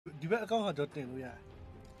边刚好就顶住呀。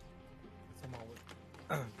什么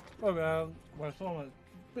味？外边我送了，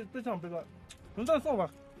别上别个，能再送吧？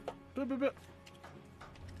别。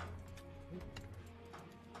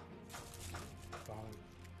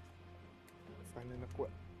反正那怪。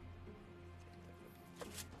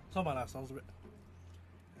上班了，上是不是？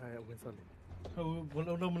哎，我跟你说的。我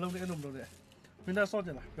弄的，明天烧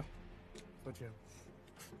进来，哟。烧进。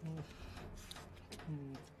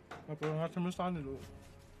那不然他们杀你了。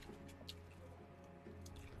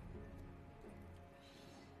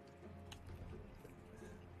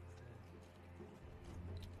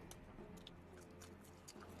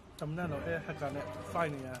咱们那老爱还干的快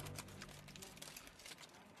呢呀。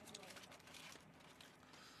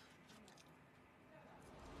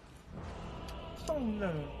上呢，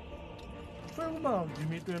所以我们里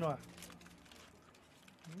面对了。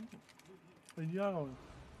一样哦。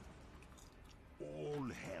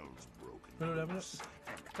没有没有，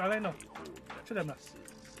再来呢，吃点吧，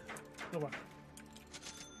走吧。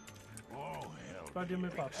快点没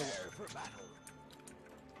法吃我。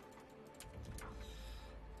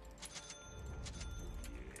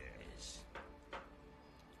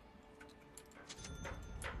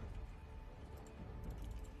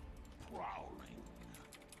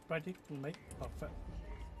Ready? Make perfect.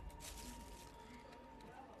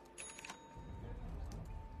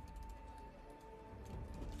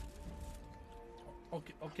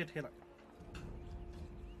 OK 贴了。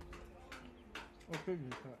OK 你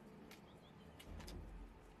看。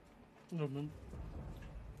我们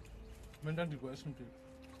没那几个兄弟，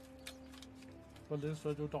我那时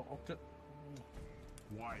候就到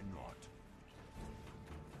OK。Why not?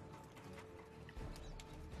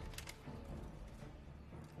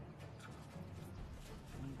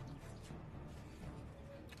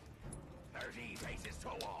 Paces to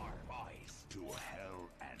war, boys. To hell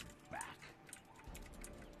and back.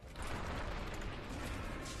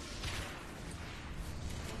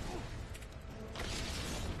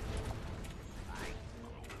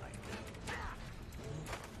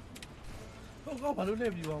 Oh, I don't know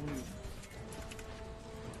if you want me.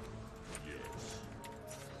 Yes.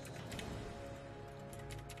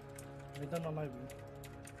 I don't know live.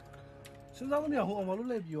 Since I'm here, I want to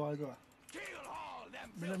live you either. Kill all them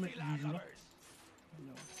May I make filthy it easy, no? landlubbers.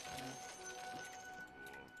 No.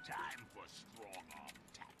 Time for strong arm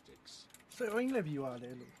tactics. So I'm live you are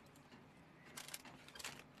there.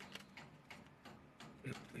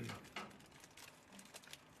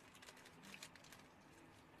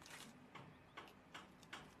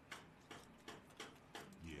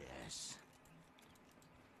 Yes.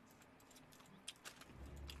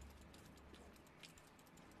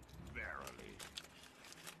 Verily.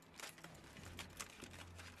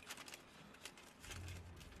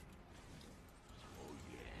 Oh,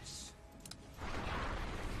 yes.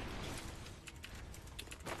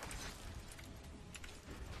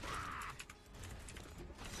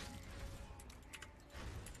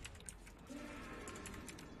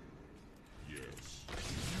 Yes.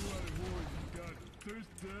 You are the one who got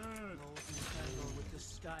thirsted. Those who tangle with the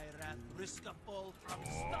sky rat risk a fall from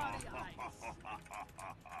starry heights.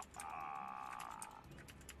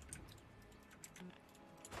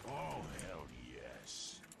 Oh, hell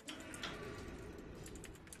yes.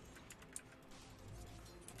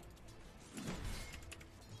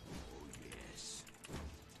 Oh, yes.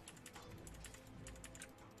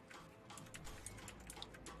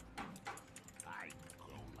 I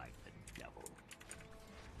glow like the devil.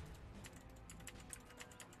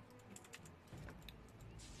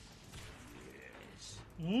 Yes.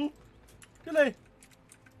 Cái này.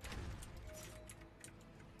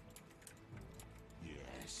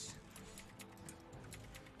 Yes.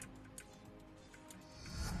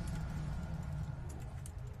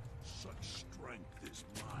 Such strength is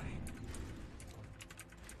mine.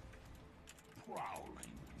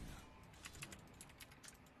 Prowling.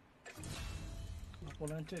 Cô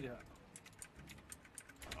đang chơi à?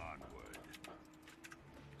 Onward.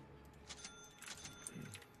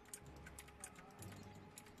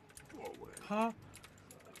 Forward. Hả?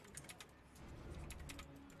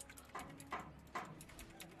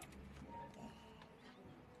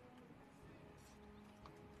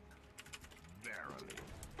 Verily.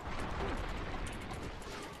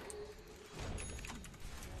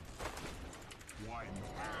 Why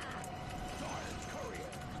not? Destroyer's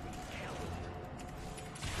couriers be held.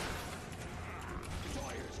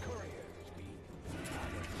 Destroyer's couriers be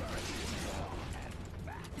burned and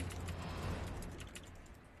back.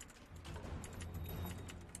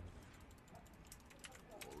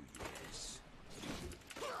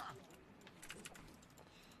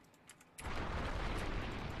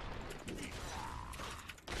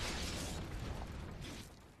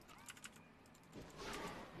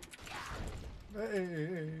 Dire's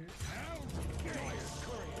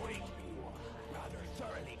couriers be rather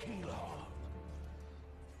thoroughly keylaw.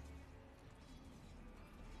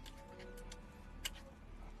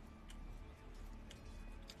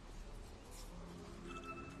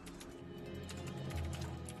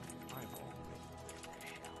 I'm already.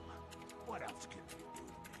 Hell, what else can you do to me?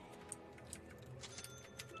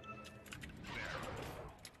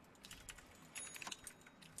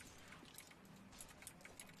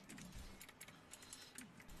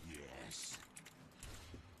 Yes.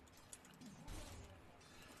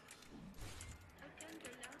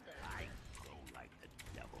 I grow like the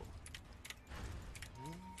devil.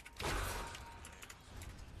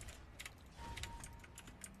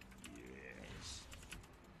 Yes.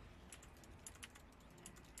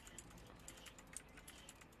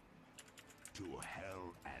 To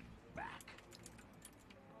hell and back.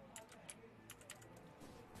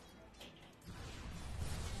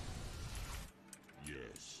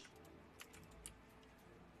 Yes.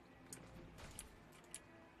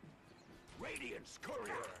 Radiant's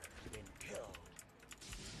courier has been killed.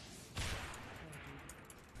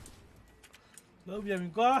 老边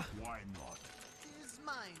边瓜， Why not? Is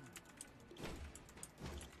mine.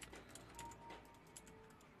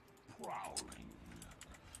 Prowling.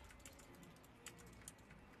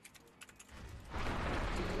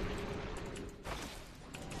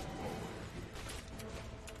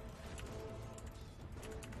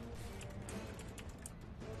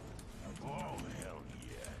 Oh, hell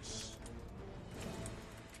yes.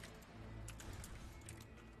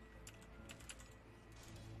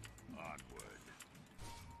 Onward.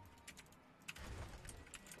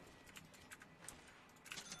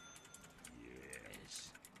 Yes.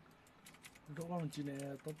 都忘记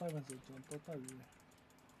了，都带完手机，都带鱼。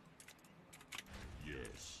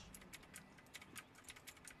 Yes.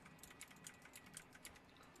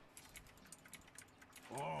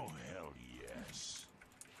 Oh, hell yes.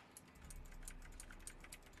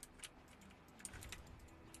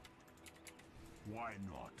 Why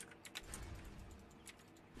not?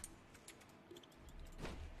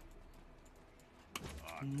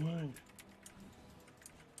 Onward.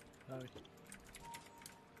 哎，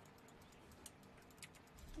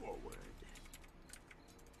 Forward.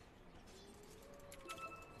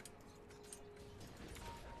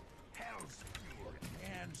 Hell's pure.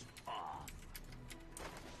 Hands off.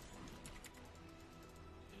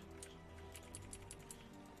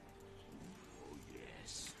 Oh,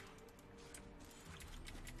 yes.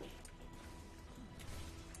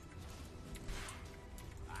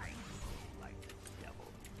 I grow like the devil.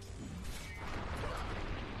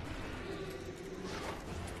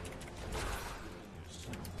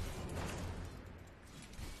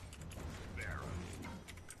 Verily.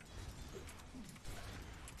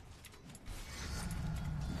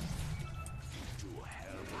 To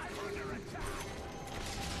hell. I'm under attack.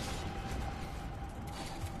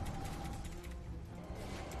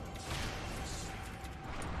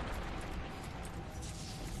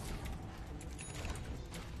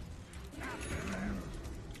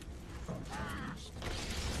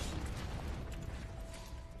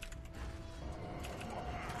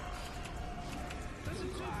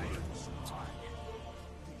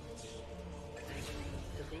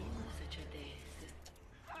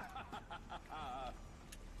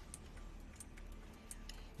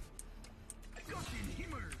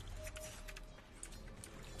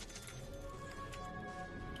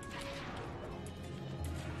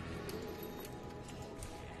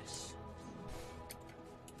 Yes.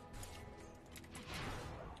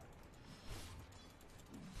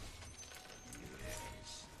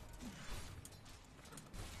 Yes.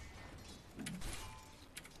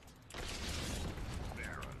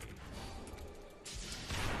 Verily.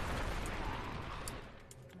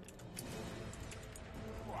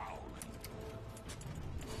 Prowling.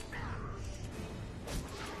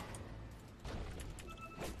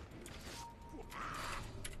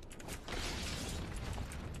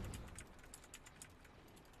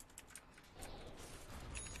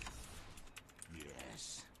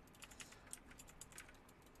 Yes.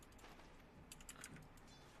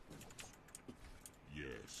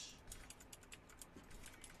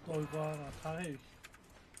 多一瓜啊，他嘿，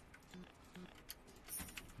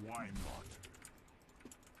 Why not?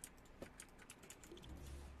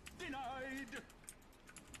 Denied!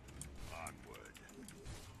 Onward.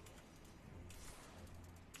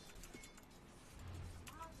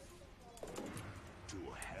 To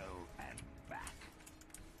hell and back.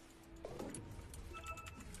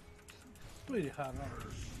 对的喊啊，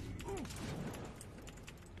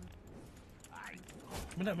 I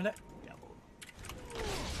没得没得， devil.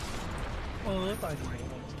 大鱼。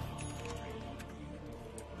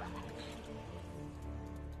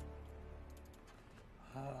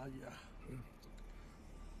ကြီးอ่ะ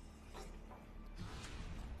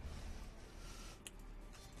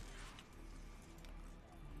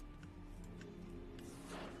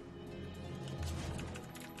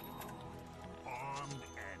Armed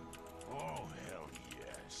and oh hell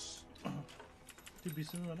yes. ဒီဘီ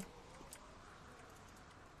စင်းရနော်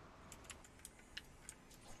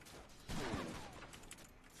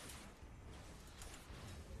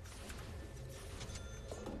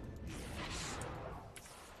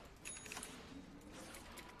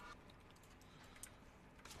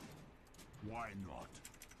Why not?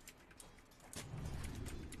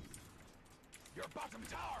 Your bottom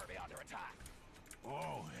tower be under attack.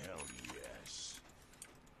 Oh hell yes.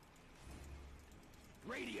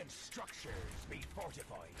 Radiant structures be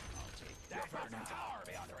fortified. I'll take that. Your bottom tower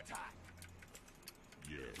be under attack.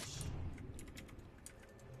 Yes.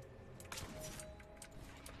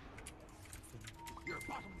 Your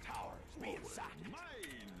bottom towers being sacked.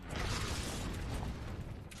 Mine.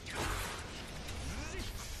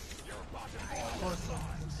 Your bottom delivered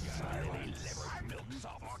milk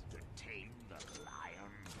sauce. Ought to tame the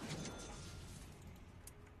lion.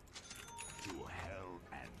 To hell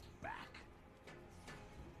and back.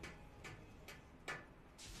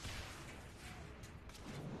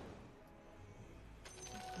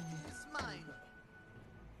 It's mine.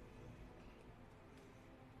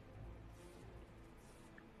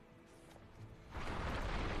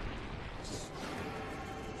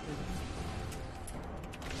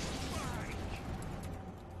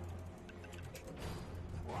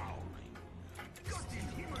 Prowling.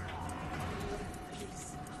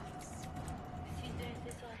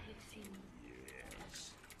 Sidete sahipsin. Yes.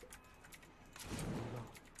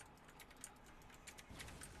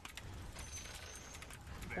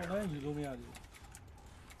 ပေါ်တိုင်းယူလို့မရဘူး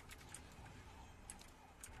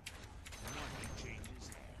Nothing changes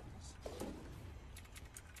hands.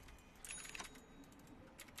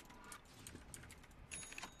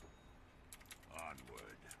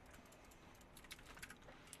 Onward.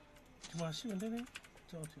 ဒီမှာရှိရင်လည်း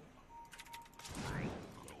ကြောက်တယ်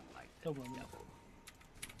Go like တော့မရဘူး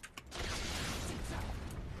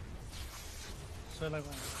ဆွဲလိုက်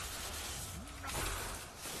ပါ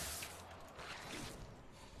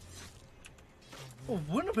โอ้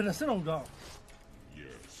วนเป็นเส้นအောင်တော့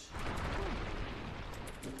yes.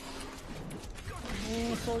 โอ้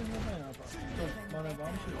ซอยနေမှာပါတော့မလာပါ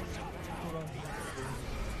မရှိဘူးဟုတ်လား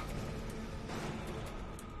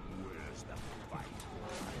Where's the fight?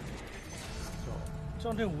 ကျွ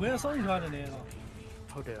န်တော်ဝယ်ဆောင်ထားတယ်လေတော့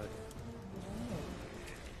ဟုတ်တယ်ဟုတ်တယ်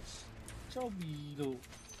ကြောက်ပြီလို့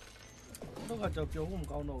တော့ကကြောက်ပြောဖို့မ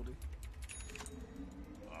ကောင်းတော့ဘူး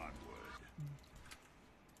Onward.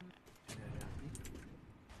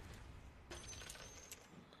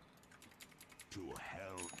 To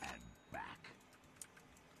hell and back.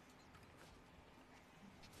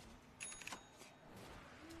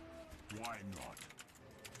 Why not?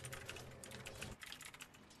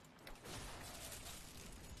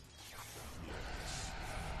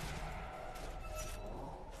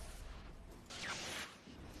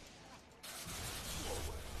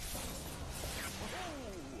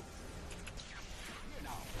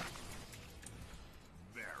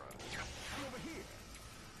 Vera. Over here.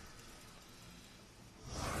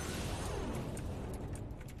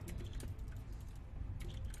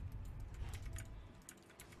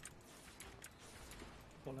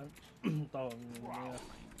 ပေါ်လာတော့နေ Prowling.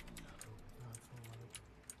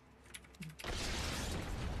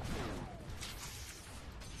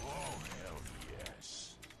 Oh hell yes.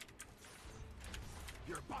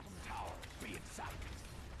 Your bottom tower being sacked.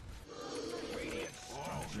 Radiant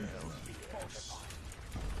structures be fortified.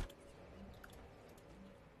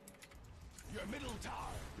 Your middle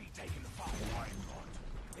tower be taken fire. Why not?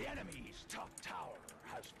 The enemy's top tower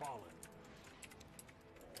has fallen.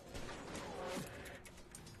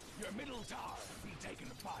 Your middle tower be taken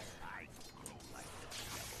fire. I grow like the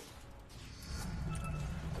devil.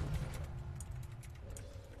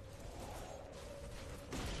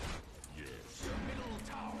 Yes. Your middle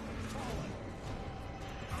tower fallen.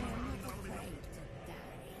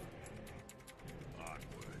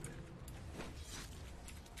 Onward.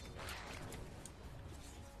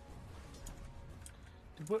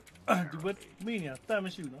 ဒီဘက်ဒီဘက်မိနေတာတတ်မ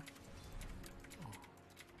ရှိဘူးနော်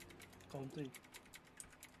ကောင်းသိ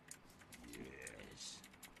Yes.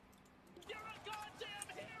 You're a goddamn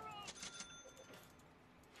hero!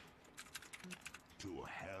 To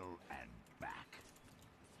hell and back.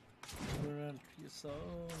 ဘရန်ဖြစ်စော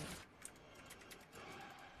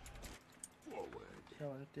Forward. ကျော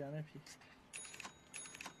င်းတရားနဲ့ဖြစ်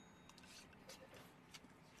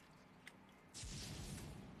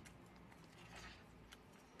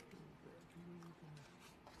To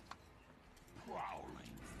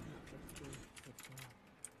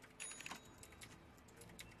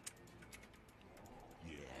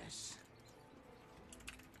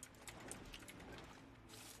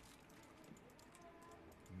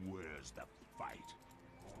right.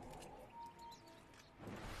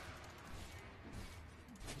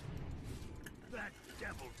 That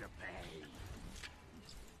devil to pay.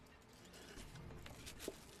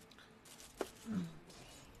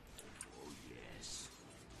 Oh, yes.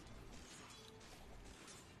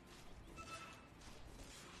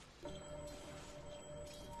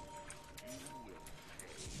 You will pay.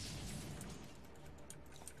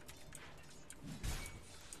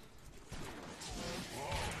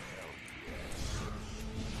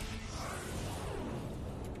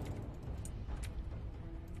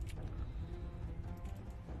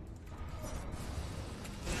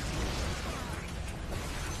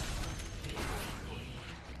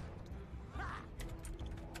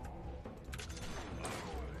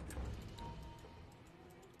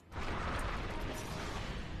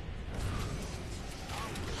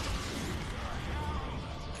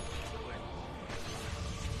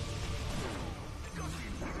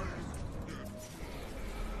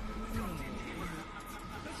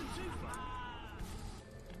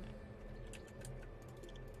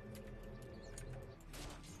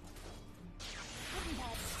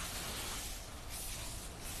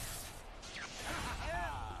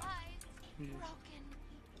 Broken.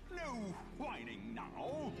 No whining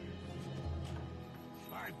now.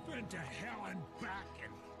 I've been to hell and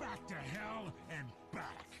back to hell and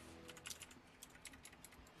back.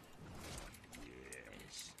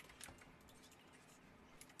 Yes.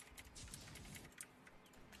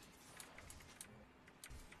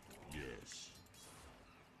 Yes.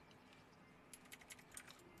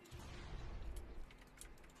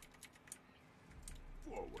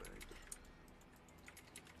 Forward.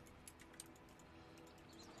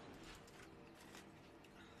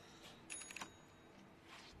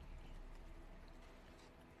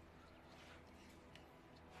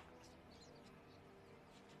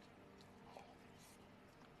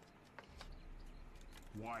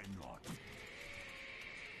 Why not?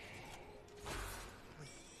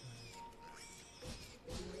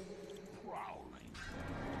 Prowling.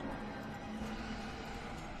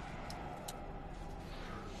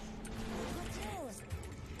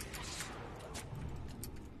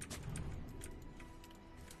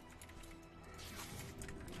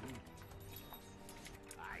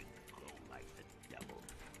 I go like the devil.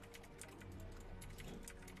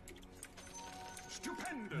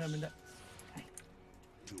 Stupendous! 那明白。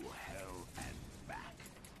 To hell and back.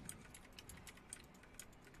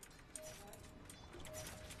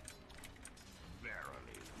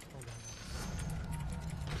 Verily.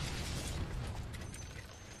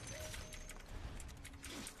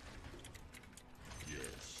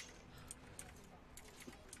 Yes.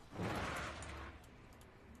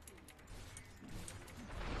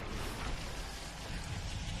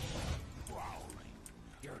 Prowling.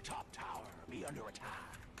 Your top tower be under attack.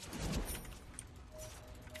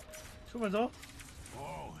 出门走，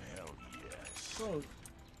 Oh, hell yes. 走。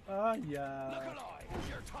哎 Look 呀， alive!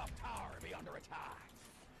 Your top tower be under attack.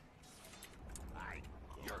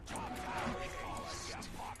 Your top tower is falling, you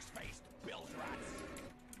fox-faced bilge rats.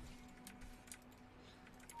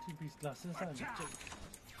 这比拉身上的这个，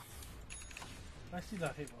还是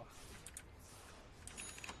拉黑吧？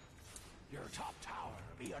 Your top tower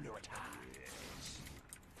be under attack.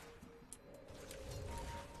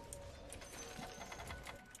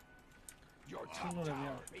 Your top Sino le mía.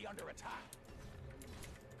 tower be under attack.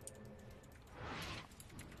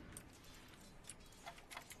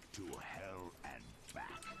 To hell and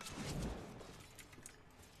back.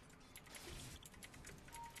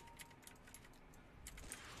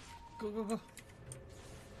 Go go go！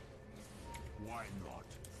 Why not?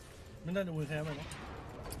 明天就会开门了。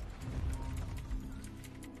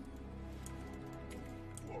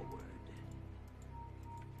 Forward.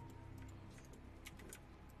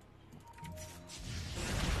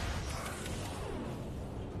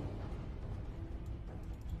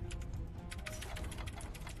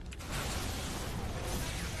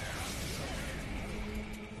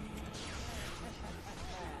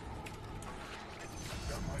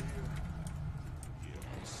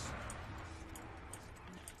 Yes.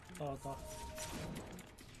 到到，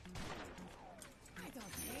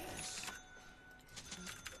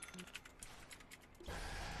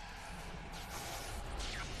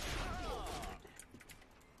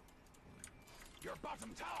 Your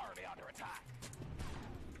bottom tower be under attack.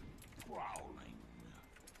 Prowling.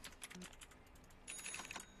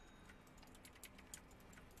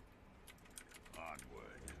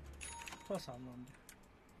 到啥弄的？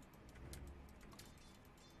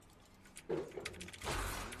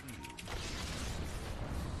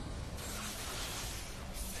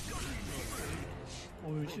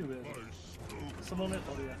我有去呗。Smoke net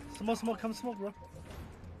order. Smoke, come smoke, bro.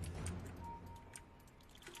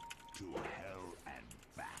 To hell and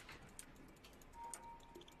back.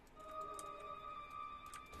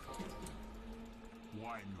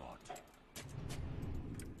 Why not?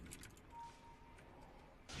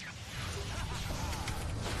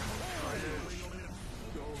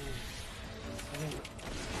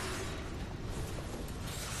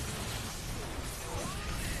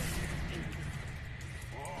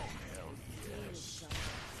 Oh, hell yes.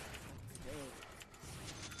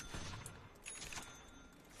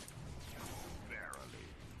 Verily.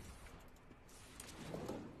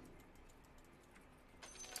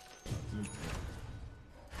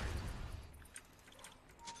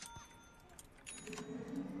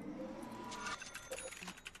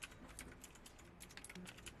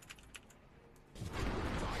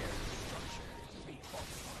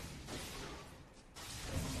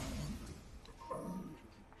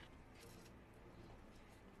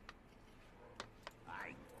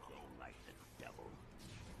 I go like the devil.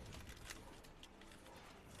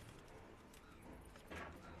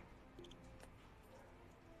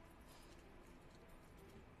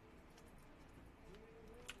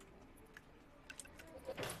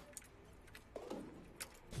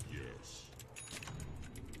 Yes.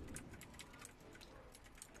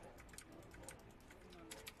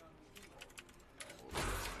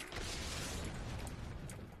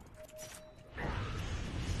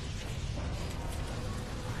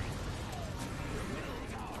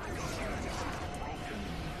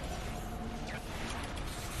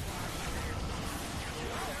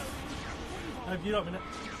 Have you up in it?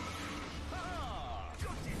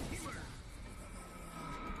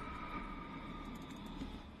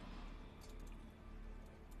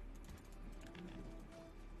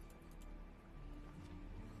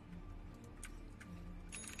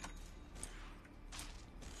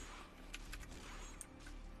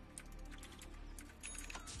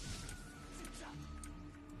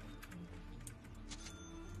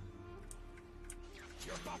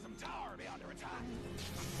 Your bottom tower be under attack.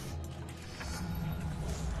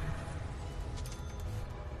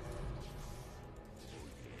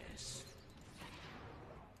 Yes.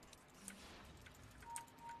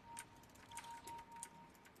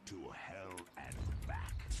 To hell and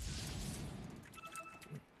back.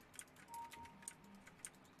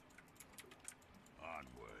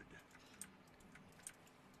 Onward.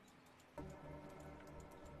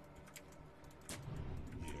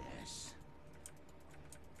 Yes.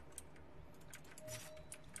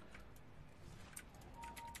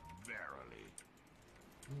 Verily.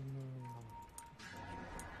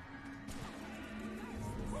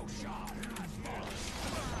 Roshan has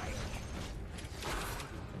fallen.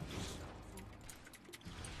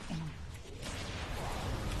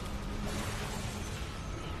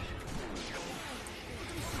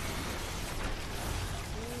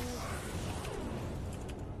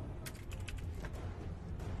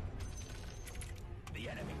 The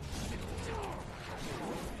enemy middle tower.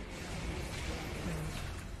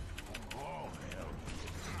 Oh, hell.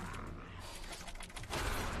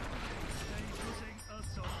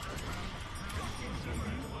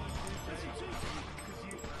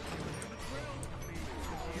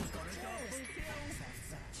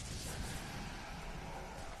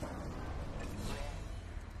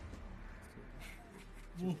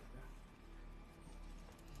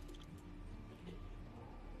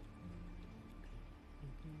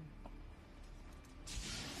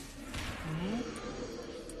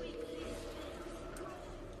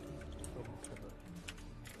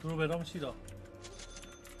သူတို့ဘယ်တော့မရှိတော့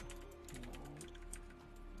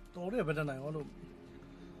တော်တယ်ဘယ်တနိုင်အောင်လို့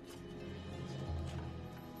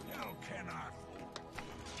Hell cannot.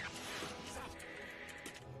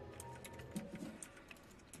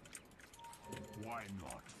 Why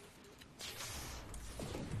not?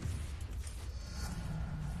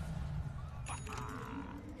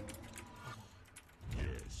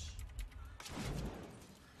 Yes.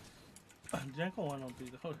 ကျန်းကောင်အောင်တည်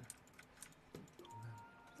တယ်ဟုတ်တယ်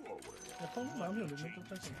Forward. အဖုန်းမှမပြောလို့မတက်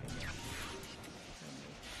တက်ချင်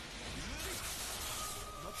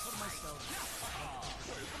Not for myself.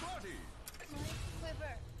 Where's the body? My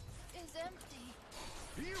quiver is empty.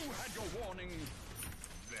 You had your warning.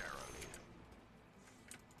 Verily.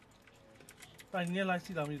 တိုင်နေလိုက်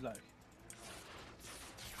စီတာမိလိုက်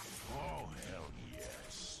Oh, hell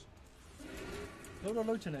yes.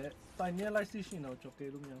 လုံးချင်တယ်တိုင်နေလိုက်စီရှင်တော့ကြော်ကဲ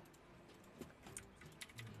လို့မရ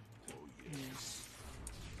Oh, yes.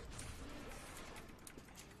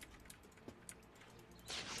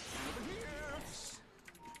 Over here.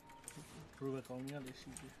 ဘယ်ကောင်ကြီးလေးရှိ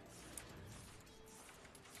သေး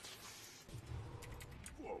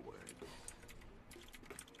Forward.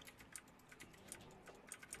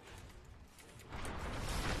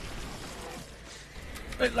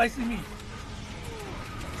 Hey, like see me.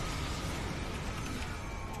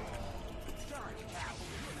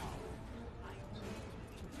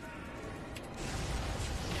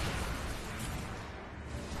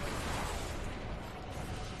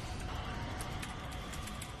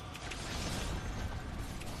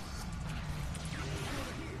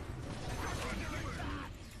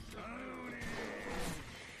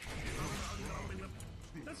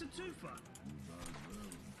 That's a twofer.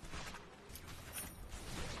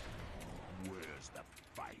 Where's the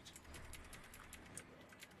fight?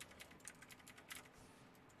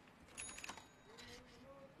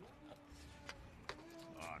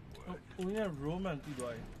 Onward. 我应该 Roman 地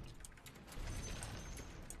段。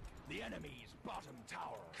 The enemy's bottom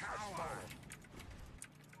tower has fallen.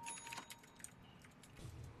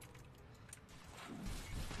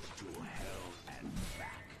 To hell and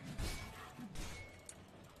back.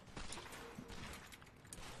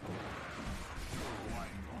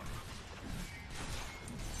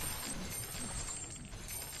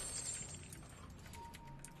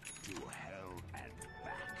 To hell and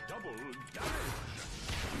back. Double damage.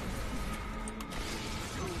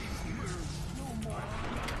 Oh,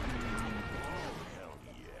 hell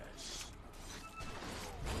yes.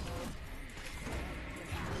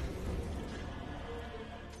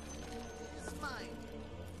 It's mine.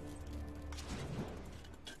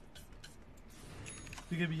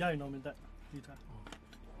 ဒီကပြရရင်တော့မင်းတက်ဒီထား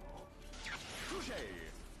Touche.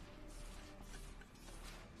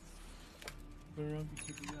 ဘယ်တော့ဒီက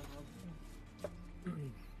ပြရတော့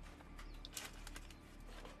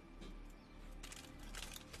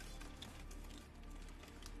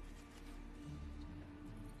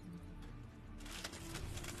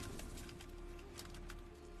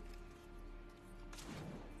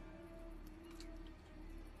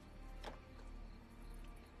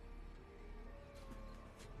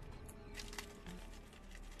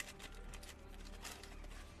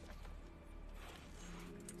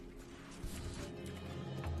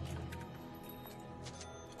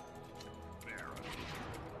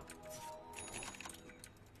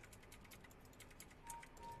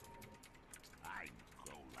I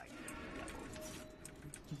go like the devil.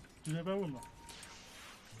 ဒီနေ့ပဲဝင်မှာ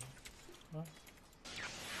ဟာ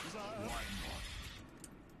Why not?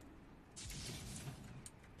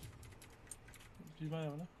 ဒီမှာရ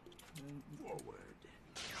မလား Forward.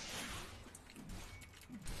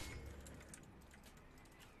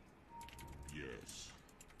 Yes.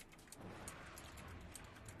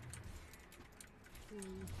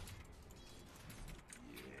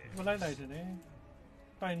 မလိုက်နိုင်တယ်ね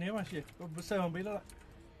တိုင်နေမှာရှိ7ပေးလိုက်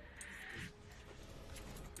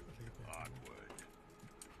Onward.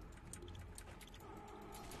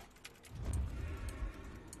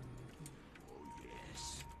 Oh, yes.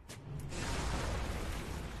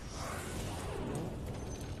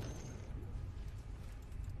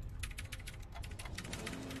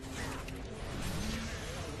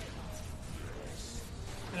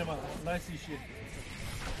 Come on, nice shit.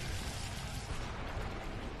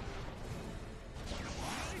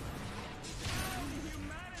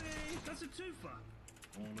 Humanity! That's a twofer.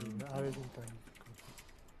 I haven't done.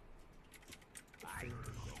 I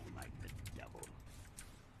go like the devil.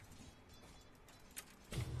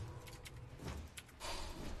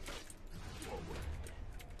 Forward.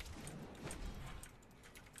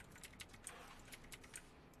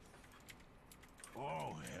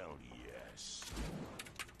 Oh, hell yes.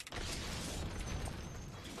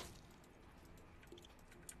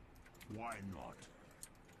 Why not?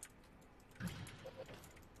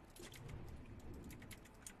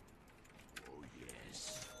 Oh, yes.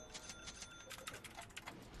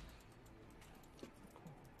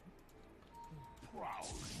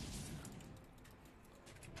 Proud.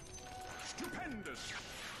 Stupendous.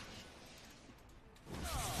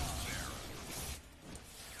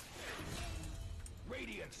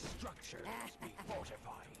 Radiant structures be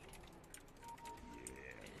fortified.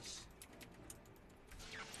 Yes.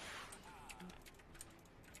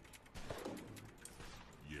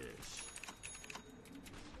 Yes.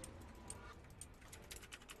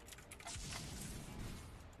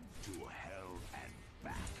 To hell and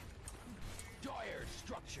back. Dire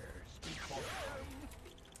structures be fortified.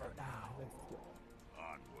 For now.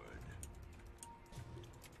 Onward.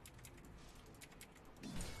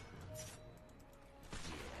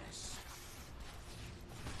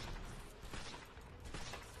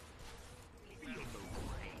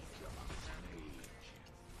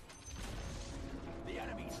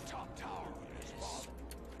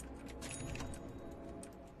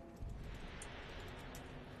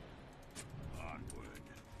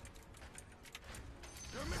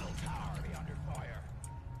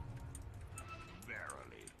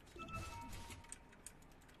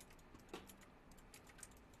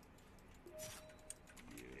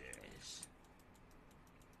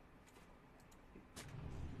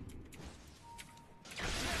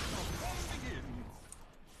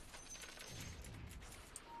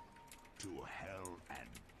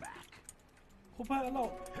 我拍了，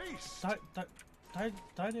 Haste!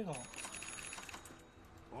 睇呢個，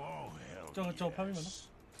 Oh, hell 就拍邊個咯？ yes.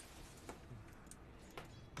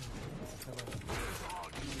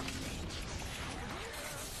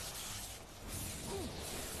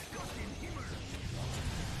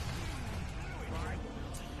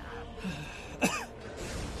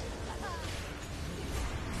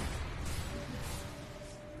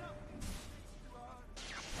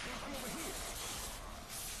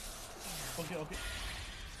 OK，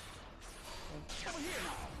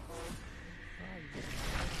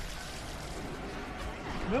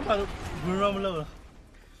 唔好拍到亂咁撈啦。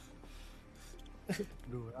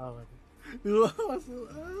Đồ ao rồi. 我操！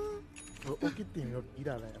 Ô cái tiền nó tí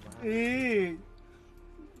là lại mà.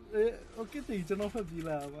 我決定ကျွန်တော်ဖက်ပြီး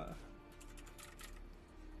လာပါ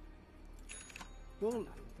ဟုတ်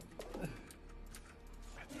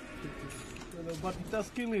တယ်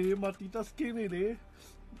multitasking နေလေ multitasking နေလေ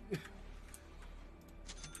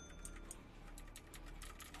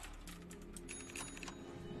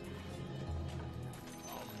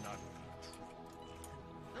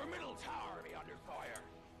Your middle tower be under fire.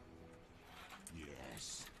 Yes.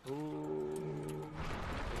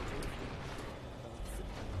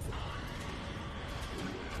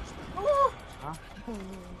 Hả?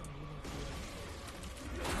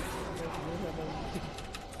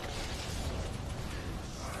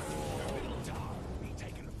 Middle tower be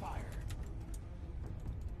taking fire.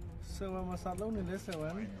 ဆယ်ဝန်မစားလုံးနေလေဆယ်ဝ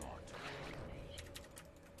န် Not.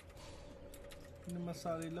 ဒီမ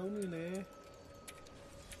စားလေးလုံးနေလေ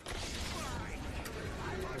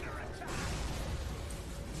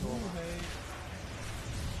ဟိုဟဲ့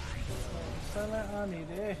ဆလာအားနေ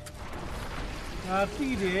တယ်ငါတိ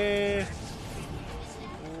တယ်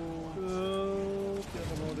โอ้ပြန်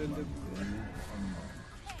တော့တယ်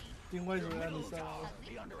တင်ဝိုင်းဆိုရနေစား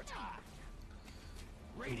Be under attack.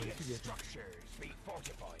 Radiant structures be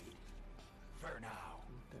fortified. For now.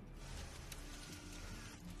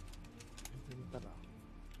 Tắt à?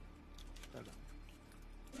 Tắt à?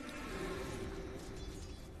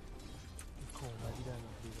 Khổ mà đi đây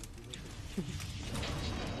làm gì rồi?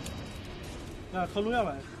 เขารู้ยังไ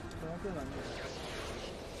งเขาเพื่อนหลัง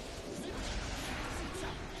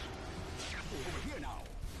Over here now.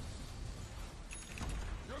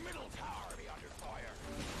 Your middle tower be under fire.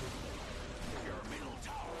 Your middle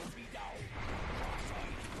tower be down.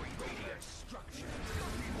 Cross-eyed free radiant structures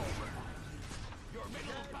be overrun. Your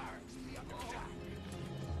middle barracks be under attack.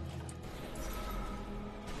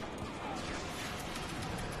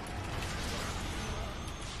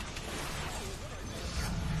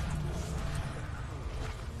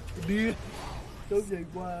 ดีต้นใหญ่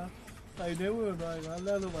กว่าใส่เนื้อมันหน่อยงั้นแ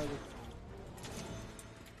ล้วลงมาเลย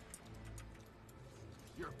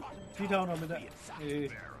Your bottom พี่เท่า tower ทำไม่ได้ be attacked เอ้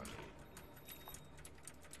barely.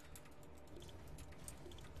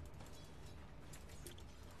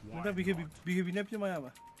 มันถ้า BKB เนี่ยพี่มาอ่ะม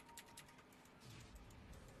า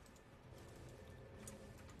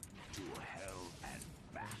To hell and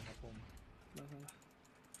back.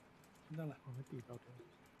 นั่นแหละ Không có tiền đâu thôi.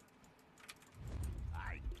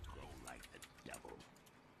 I grow like the devil.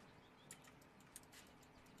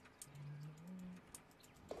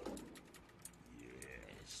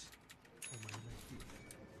 Yes. Không mấy này.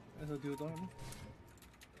 ไอ้ตัวเดียวตอนนั้น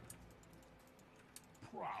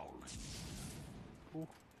Prowling.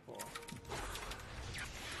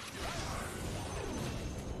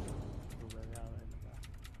 Đồ về ra đây là ba.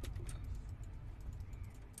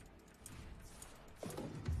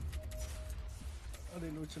 อะไร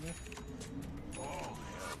รู้ใช่ไหม Oh,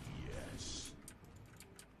 hell yes.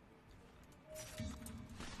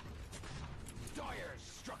 Dire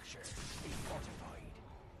structures be fortified.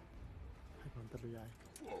 Hay còn tắt đôi dài.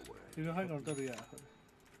 Forward. ที่เราให้ก่อนตัวเดียว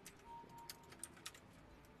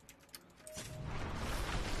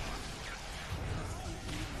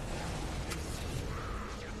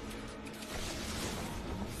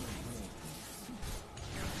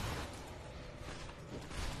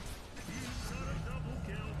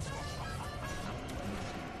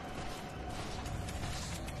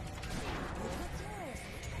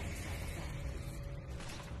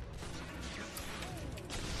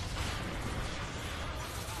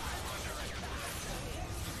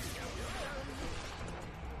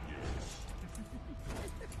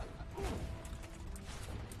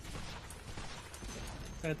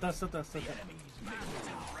That's Enemy's middle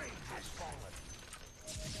tower has fallen.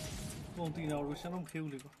 วงตีเราดูฉันต้องคิว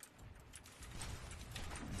เลยก็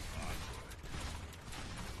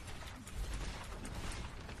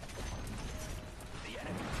The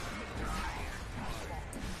enemy's middle tower has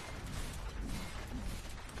fallen.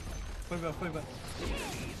 ไปแบบ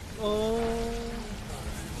โอ้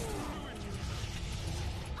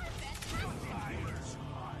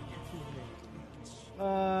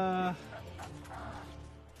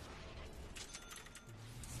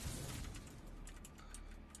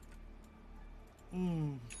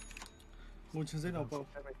ငိုချင်စိတ်တော့ပေါ့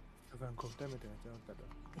အဗန်ကုန်တက်မယ်တယ်ကျွန်တော်တက်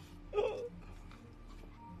တော့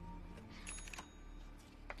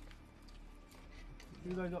ဒီ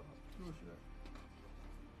လိုက်တော့လို့ရှိတယ်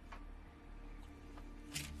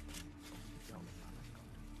ကြောင်းလာတယ်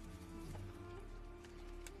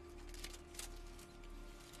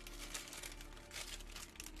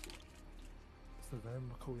စဗန်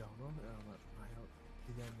မခုတ်ရအောင်နော်အဲ့မှာငါရောက်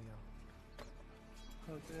ဒီညနေအောင်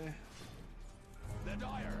ဟုတ်တယ် The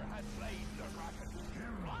Dire has slain the Kraken.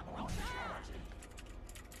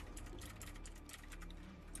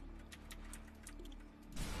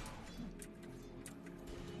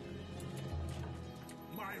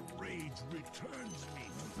 My rage returns me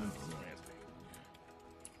to the living.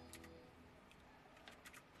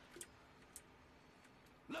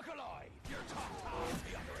 Look alive! Your top tower will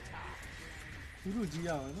be under attack. လူလူကြီးရ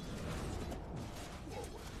အောင်နော်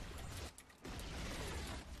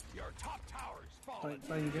Your top tower's တိုင် fallen.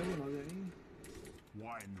 တိုင်ခဲဖို့တော့ရတယ်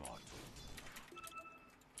Why not?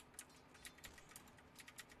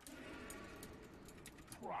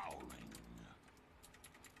 Prowling.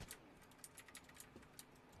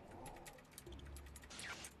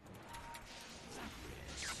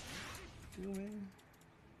 ဒီလိုမယ်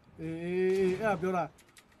အဲ့ပြောတာ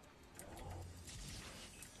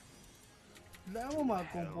လမ်းပေါ်မှာ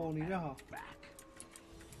ကွန်ပေါ်နေတဲ့ဟာ Back.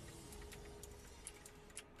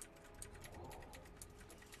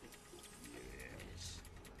 Yes.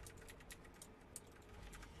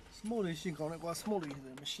 smoke လေးရှင်းကောင်းတယ်ကွာ smoke လေး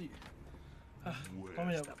မရှိဟာဘာမှမ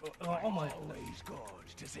ရဘူးအောက်မှာ Always good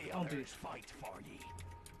to see Oh, dear. others fight for ye.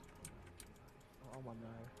 အောက်မှာ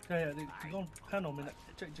များ ရဒီကောင်ဖမ်းတော့မင်း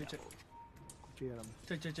ချက် ကြည့်ရလား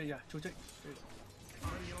ချက်ရချိုချက်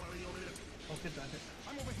โอเคတာတဲ့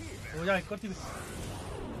ဟိုရိုက်ကောတီ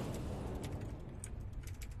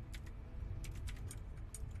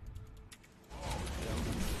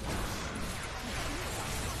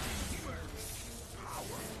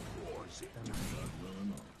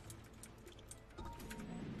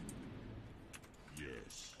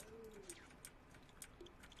Yes.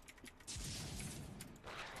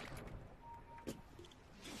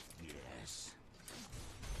 Yes.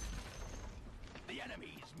 The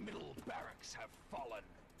enemy's middle barracks have fallen.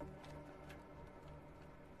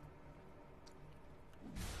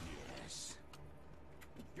 Yes.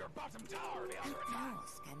 Your bottom tower be under attack.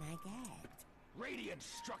 else can I get? Radiant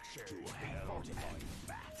structures be fortified.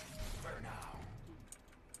 Back for now.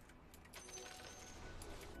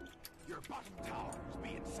 Your bottom tower is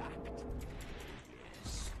being sacked.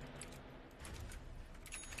 Yes.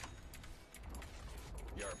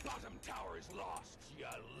 Your bottom tower is lost, you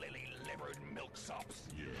lily-livered milksops.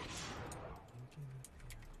 Yes.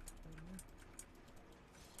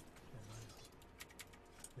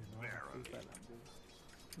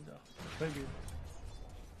 baby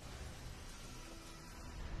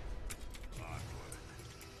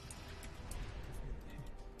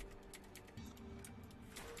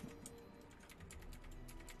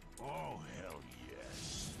Oh, hell yes.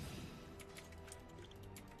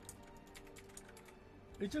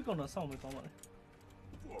 အချက်ကောင်တော့စောင့်မကောင်းပါလေ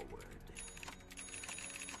Forward.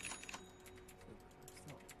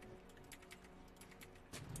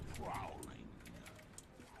 Prowling.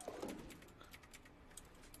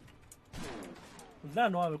 လ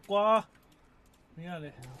န့်တော့ပဲကွာမင်းရ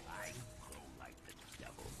လေ I go like the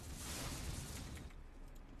devil.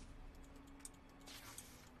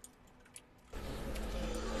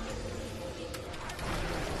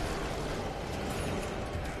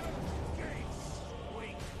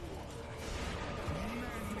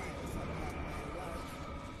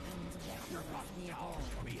 Your bottom tower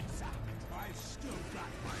is being sacked. I've still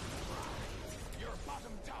got my pride. Your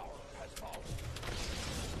bottom tower has fallen.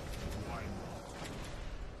 Why not?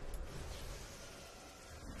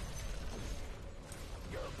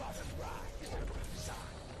 Your bottom rack is under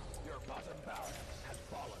attack. Your bottom barracks has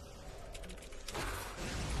fallen.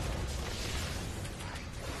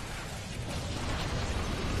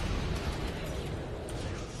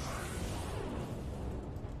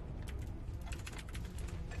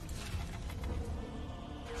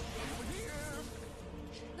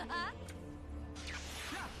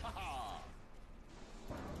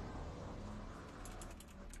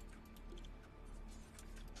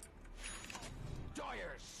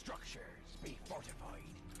 Dire structures be fortified.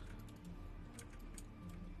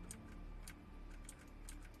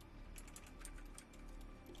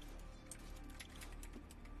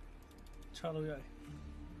ချလို့ရတယ်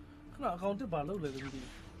ခဏအကောင့်တစ်ပါလောက်လေတမီး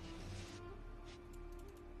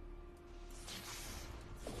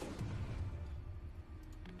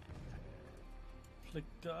လက်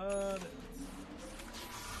ကား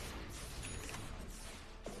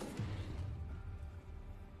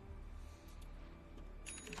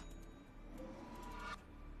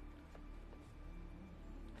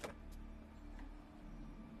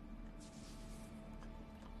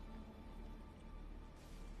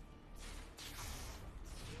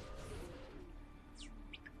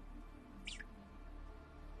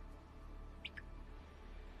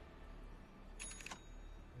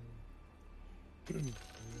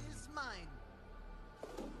is mine.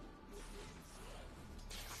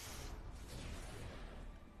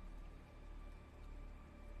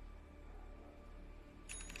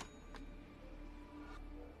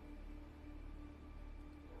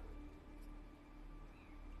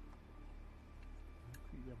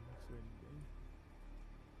 McQueen McQueen đấy.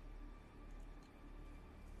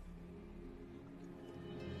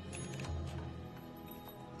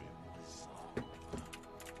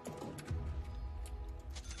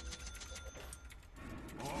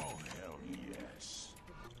 Oh, hell yes.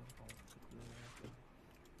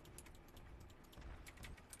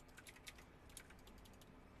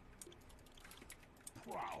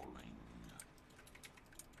 Prowling.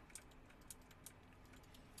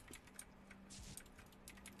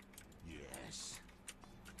 Yes.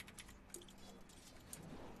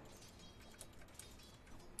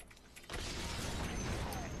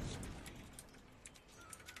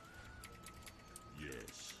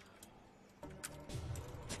 Yes.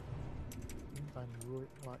 Toàn người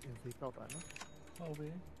loại gì cao tải nó. ဟုတ်ပြီ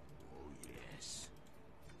Oh, yes.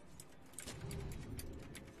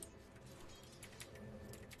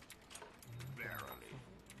 Verily.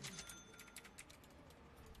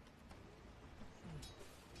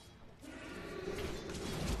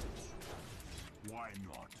 Why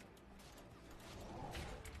not?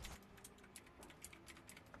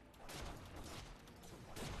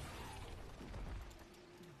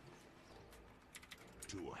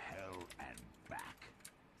 To hell and back.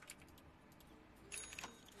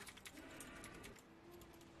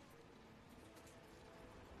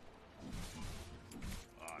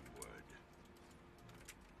 Onward.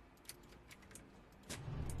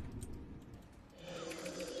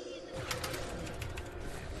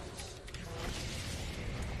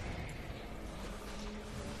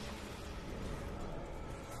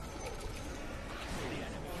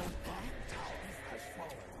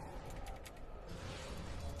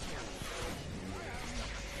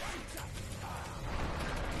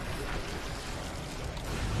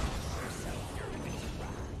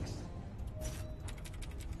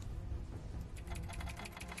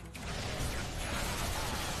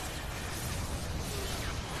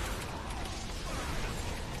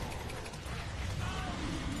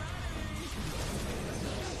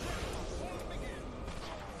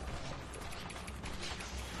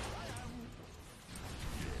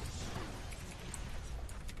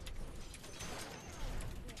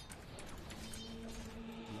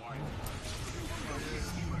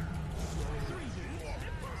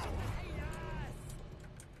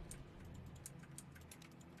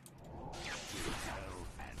 Hell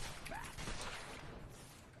and back.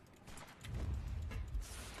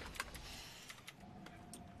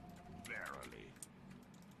 Verily.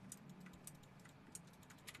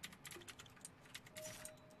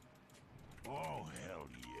 Oh, hell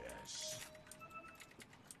yes.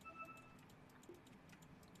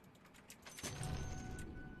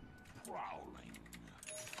 Prowling.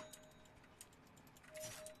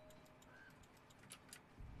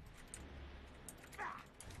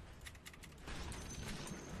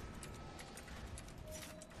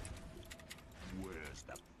 Where's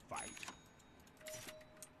the fight?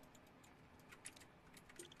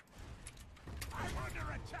 I'm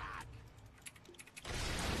under attack!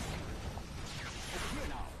 You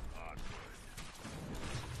know,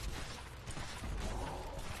 onward.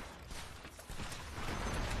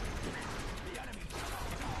 The enemy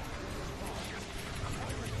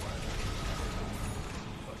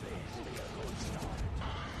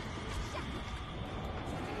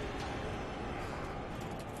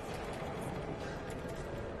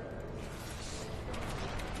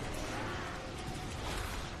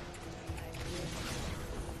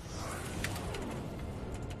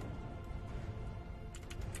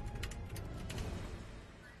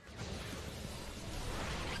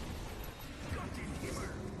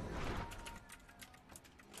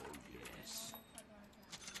Oh, yes.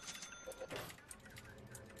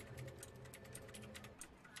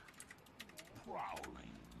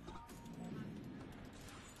 Prowling.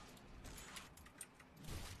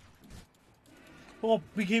 ဟို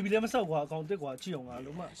BKB လည်းမဆောက်ကွာအကောင်တက်ကွာကြည့်အောင်ငါ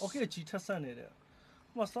လုံးမ okay ကြီးထက်ဆန့်နေတယ်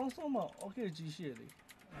ဟိုမှာစောင်းစောင်းမ okay ကြီးရှိရလေ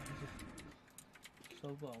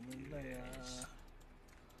စောပါမင်းလိုက်ရ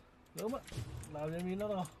လုံးမလာပြန်ပြီ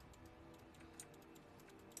တော့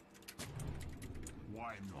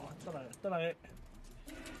Why not? တက်လာရဲ့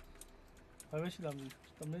ဘာပဲရှိလာမလဲ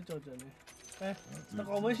တမင်းကြောက်ကြနေတ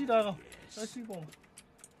ကောင်မရှိတာကောင်တက်ရှိပုံ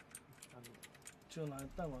ကျွန်းလာ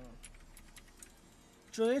တက်မှာ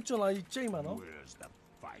ကျွန်းလာကြိတ်မှာနော် Where's the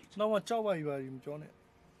fight? နောက်မှကြောက်ပါပြီပါမပြောနဲ့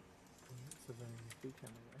Seven big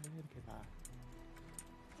camera. I need to get that.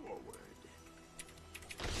 Forward.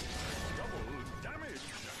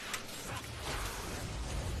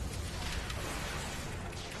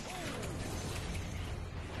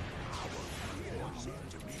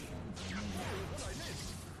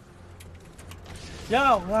 要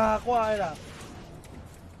ငါကွာအဲ့ဒါ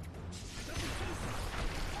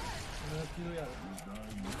ပြေးလို့ရတယ်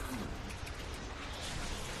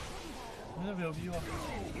မင်းဘယ်လိုပြေးရော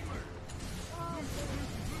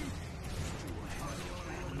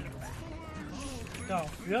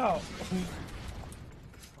ရောက်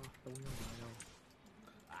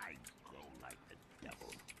I go like the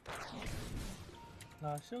devil.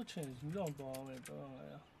 လာရှုပ်ချင်ယူတော့သွားမယ်တော့ငါ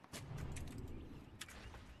ရ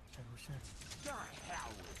The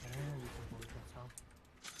hell with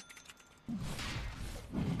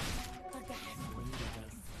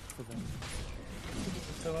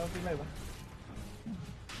ဆယ်ပြေးလိုက်ပါ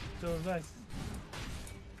ကျော် nice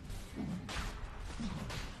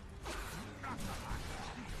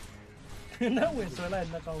နောက်ဝင်ဆွဲလိုက်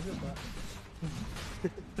နှစ်ကောင်ဖြစ်သွား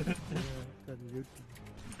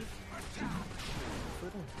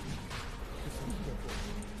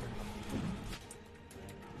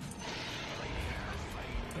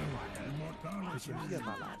ဟ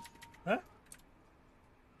မ်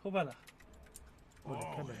ဟုတ်ပါလား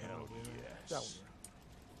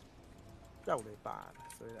ကြောက်လေပါ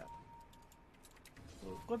ဆွဲတာ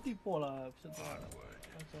ကွက်တိပေါ်လာဖြစ်သွားတာ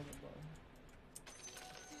အဲ့ဆိုတော့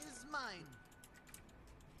Is mine.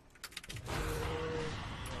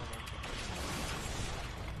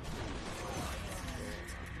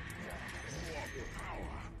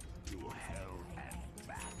 to hell and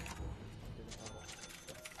back.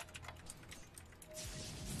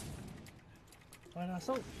 မာနာ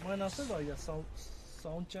ဆုပ်တော့ရဆောင်း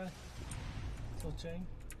ချမ်းဆောင်းချမ်း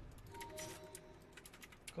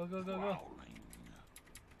go Prowling.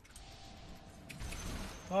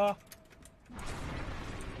 ဟာ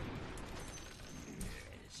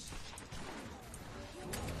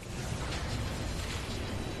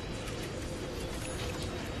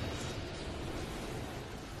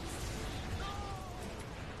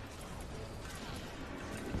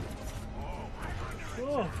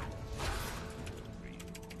Oh.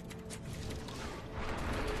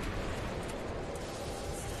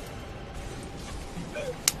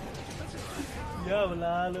 Ya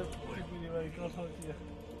lalu ini bagi kau dia.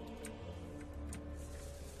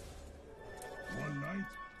 One night,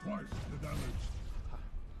 twice the damage.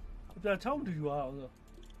 ပြချောင်းတူရွာအောင်ဆို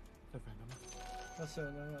တက်ဖန်နော် ဆက်ဆံ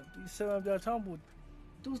တော့ဒီဆယ်ပြချောင်းဘူး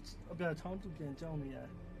သူအပြချောင်းသူပြန်ကြောင်းနေရတယ်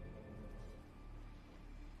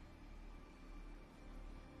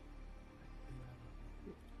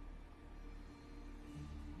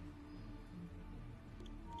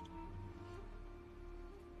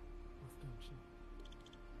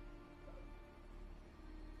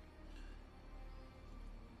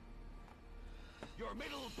Your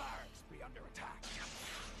middle barracks be under attack.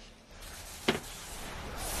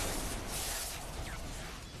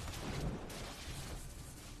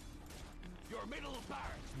 Your middle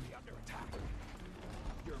barracks be under attack.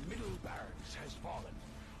 Your middle barracks has fallen.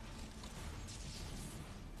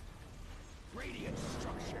 Radiant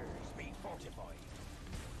structures be fortified.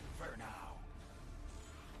 For now.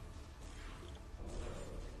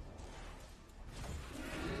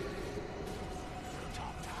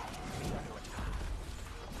 Top tower be under attack.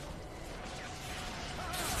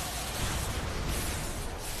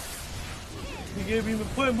 He gave him a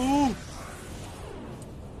point move.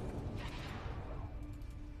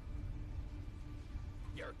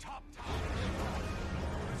 Your top tower.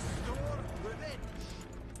 Restore revenge.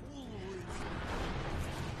 Always.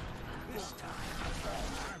 This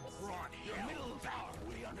time, your middle tower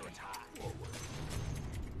will be under attack.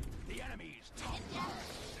 The enemy's top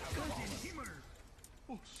barracks have fallen.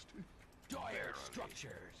 Dire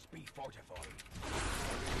structures be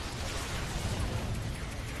fortified.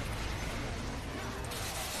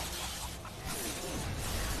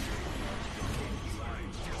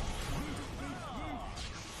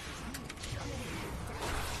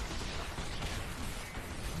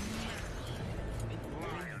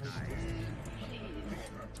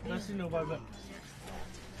 Let's see no bye.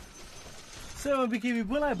 7 BKB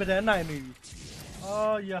ဖွင့်လိုက်ဗဒန်းနိုင်နေပြီ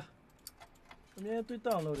အော်ရအမြဲတွေ့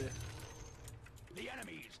တောင်းလို့တယ် The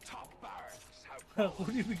enemy's top barracks have ကို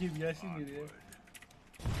ဒီ BKB ရရှိနေတယ်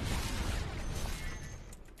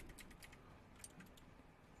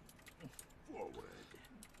Forward.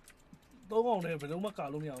 သုံးအောင်လည်းဘယ်တော့မှကာ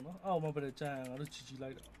လို့မရအောင်နော်အောက်မှာပဲကြာရင်ငါတို့ချီလို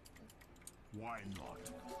က်တော့ Why not?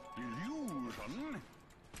 Illusion?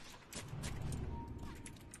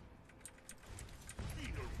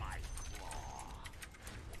 Feel my claw.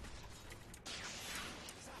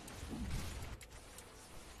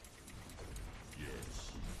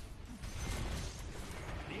 Yes.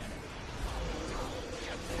 the enemy.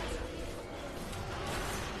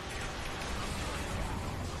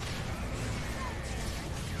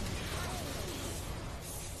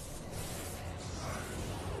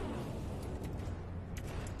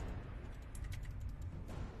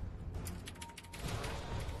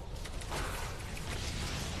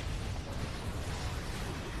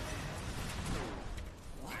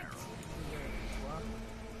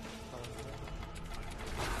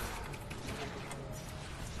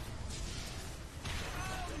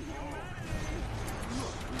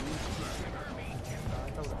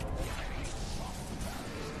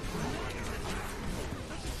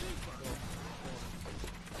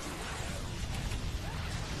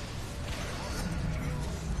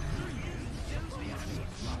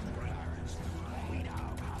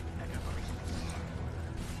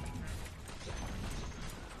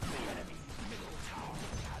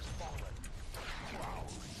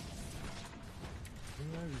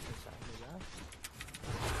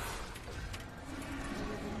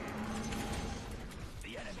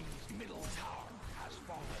 The enemy's middle tower has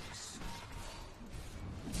fallen.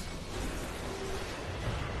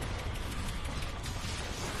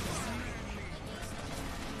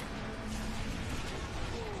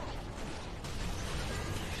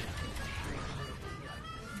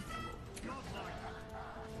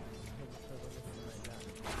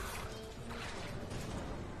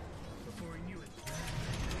 Before he knew it.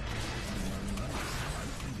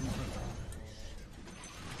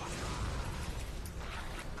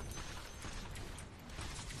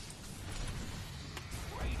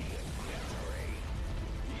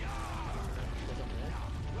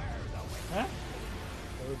 Hả?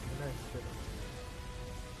 Cái này chuyện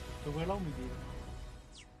Tụi quay lông gì?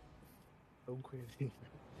 đúng khuya thì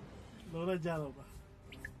Nó ra ra rồi mà.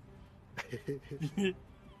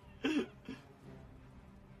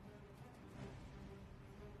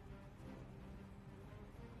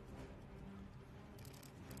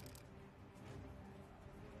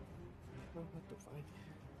 nó tự phải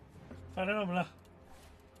Phải đó mà.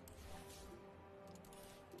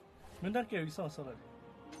 Mình đã kêu sao sao rồi.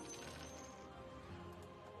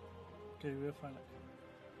 Kêu về phải lại.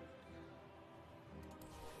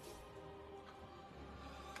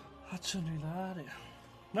 Achun đi lá đấy.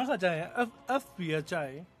 Nó cả chạy FB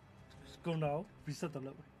chạy. Go now reset tập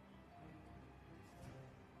lại.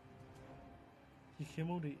 Gì kiếm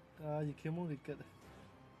mông đi, gì kiếm mông đi kết.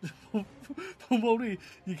 Không mông đi,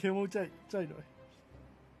 gì kiếm mông chạy rồi.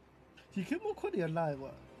 Gì kiếm mông khoát điện lại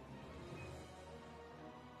vậy.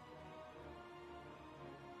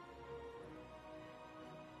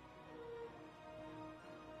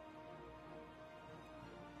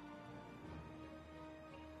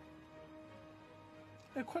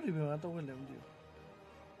快点别都会两句。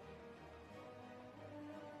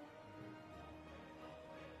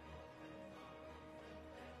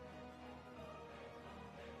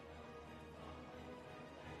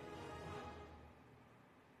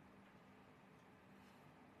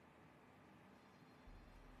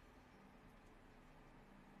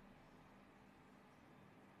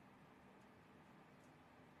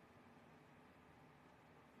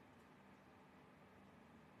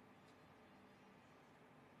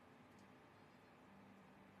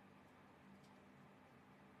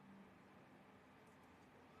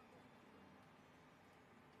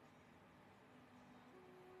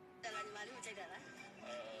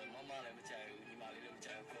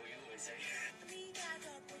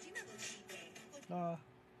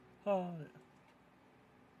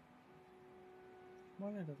妈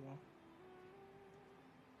来的多。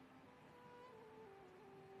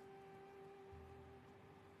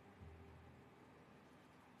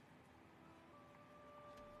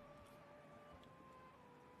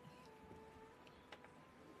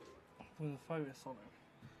不是5月上来了，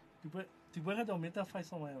ဒီဘက်ကတော့မင်းတက်5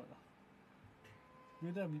ဆောင်လိုက်ရလားမ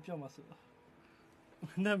င်းတက်မီပြောက်မှာဆိုတော့မ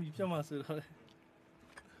င်းတက်မီပြောက်မှာဆိုတော့လေ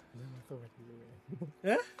nó sâu lại thì ဟ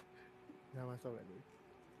မ် nó mà sâu lại thì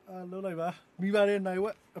လုံးလိုက်ပါမိပါတယ်နိုင်ဝ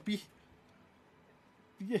က်အပီး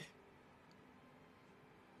ပြီးရ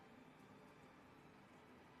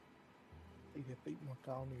cái tích mà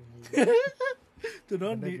cao này mù ကျွန်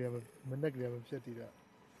တော်နေ mình đã kêu mình chết thì đã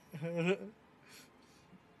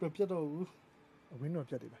ပြတ်တော့ဘူး ở bên nó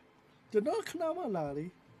chết thì phải ကျွန်တော်ခဏမှလာလေ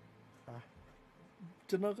à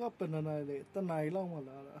ကျွန်တော်ကပနနိုင်လေတနိုင်လောက်မှ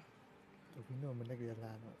လာတာ ở bên nó mình đã kêu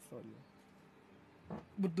là nó sâu rồi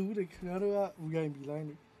မတူးတယ်ခင်ဗျားတို့က VIP လိုင်း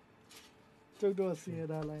နေကျုပ်တော့စင်ရ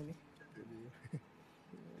တာလိုင်းနေ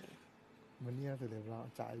mình nghe thì là nó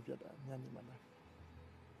chạy chết à nhanh như mà này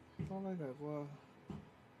တောင်းလိုက်တာကွာ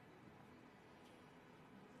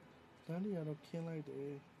တန်းလေးကတော့ခင်းလိုက်တ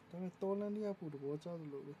ယ်ဒါပေမဲ့တောလန်းလေးကပို့တော့ကြောက်တယ်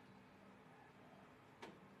လို့ပဲ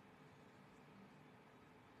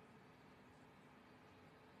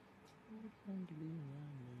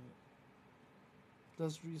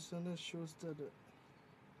Does reason that shows that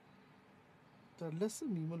the lesson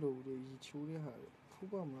မီမလို့လေရီချိုးတဲ့ဟာဖုတ်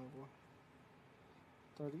ပါမလားကွာ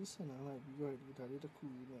ဒါလေးစနာလိုက်ပြီးတော့ဒီဒါလေးတစ်ခု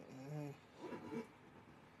ကြီးနဲ့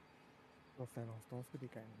nó phải nó tốt cái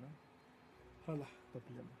cái nó ဟုတ်လား tập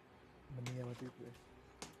luyện mình nghe mà tiếp rồi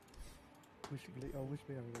wish play or wish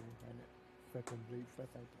play là cái này phải complete phải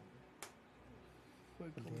tay tổng ဖွ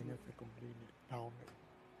င့် cái ကုန် này phải complete down này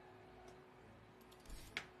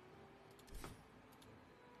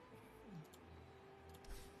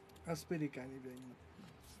aspect ကန်နေပြန်ကြီး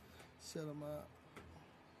ဆရာမ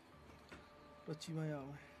တော့ချီမရအောင်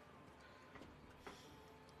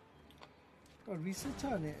တော့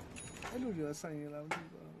researcher နဲ့အဲ့လိုတွေဆိုင်ရလားမသိ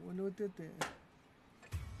ဘူး Windows တက်တယ်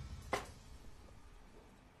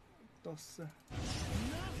တော့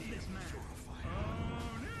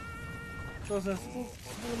တော့စ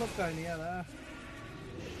ပူလောက်ကိုင်းနေရလား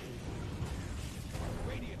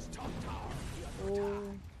Radiant's top tower. အိုး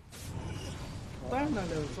တန်းနာ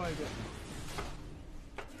လည်းစိုက်တယ်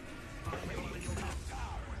Radiant's top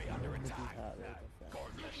tower will be under မကြည့် attack. ထားတယ်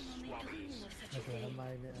Godless swabbies. ဒါဆိုအမို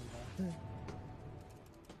င်းနဲ့အမှား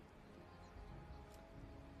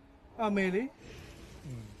အမေလေး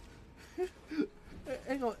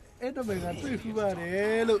အဲ့တော့အဲ့တော့မင်းကတွေ့ဖူးပါတ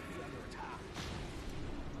ယ်လို့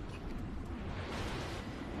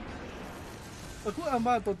အခုအမ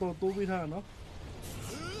တော်တော်တိုးပြီးထားနော်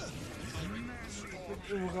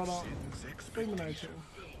ဒီကတော့ပြင်မနိုင်ချင်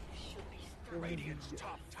Radiant's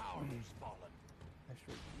top tower has fallen. အ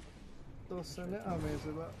ရှိ တော့စနေအမေ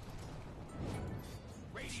ဆိုတော့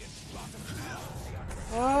Radiant's bottom tower will be under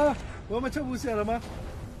attack. ဘာမှချက်ဘူးဆရာမ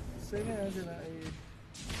စနေအကျလာအေး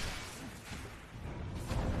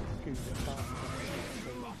ကိစ္စပါရ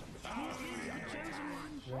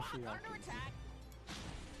ရှိရ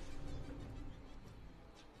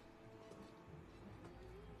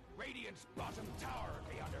Radiant's bottom tower will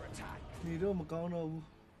be under attack. နေတော့မကောင်းတော့ဘူး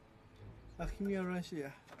အခီမီယာရရှိရ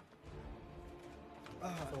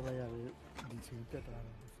ဆောလိုက်ရတယ်ဒီချိန်တက်တာ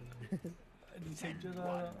တော့ ဒီချိန်ကျတော့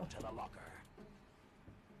One to the locker.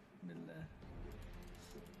 နေလဲ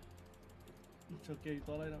ချက်ကေ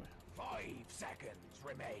တော့လိုက်တော့ 5 seconds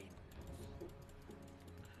remain.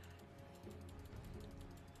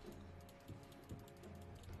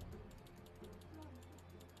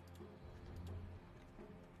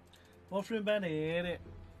 Morphine ပဲနေတဲ့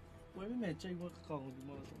ဝယ်မိမယ်ချိန်ဝက်ကောင်းဒီ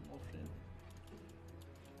မှာဆို Morphine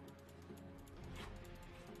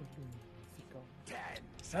စိတ်ကောင်း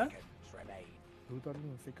 10 seconds remain. လူတော်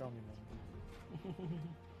လူစိတ်ကောင်းနေမှာ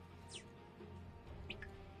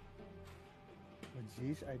မ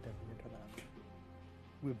ဂျီးအိုက်တမ်နဲ့ထားတာ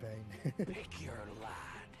ဝစ်ဘိုင်း Pick your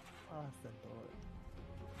lad. အာစက်တော့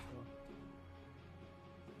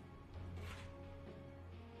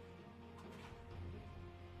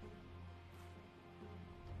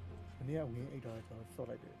မနေ့ကဝင်းအိတ်တော့ကျွန်တော်ဆော့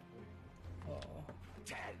လိုက်တယ်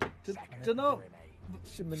 10 seconds Dunno. remain.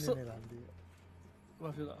 10မိနစ်နဲ့လာတယ် ဘာ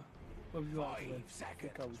ဖြစ်လဲဘာဖြစ်လဲ 5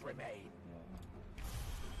 seconds remain.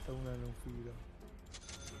 သုံးလမ်းလုံးဖီးတော့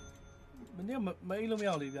မနေ့မအိလို့မရ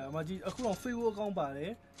လေဗျာအမကြီးအခုတော့ Facebook အကောင့်ပါတ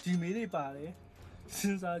ယ် Gmail တွေပါတယ်စ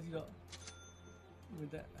ဉ်းစားကြည့်တော့မြ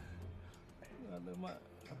တ်အဲ့ဒါမှ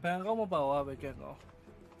ဘန်ကောက်မပါဝါပဲကဲကော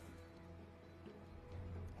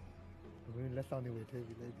ဝင်းလက်ဆောင်တွေဝယ်ထည့်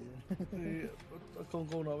ပြီးလိုက်တယ် အကုန်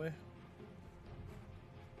ကုန်တော့ပဲ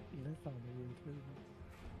လက်ဆောင်တွေဝယ်ထည့်ပြီး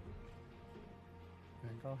ဘ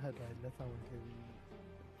န်ကောက်ဟက်တိုင်းလက်ဆောင်ဝယ်ထည့်ပြီး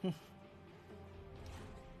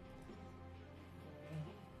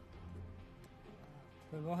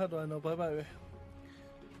ဘန်ကောက်ဟတ်တော့ bye bye ပဲ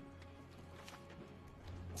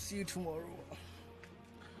See you tomorrow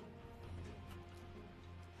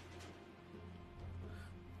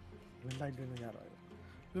ဝင်လိုက်တွင်းလို့ရတော့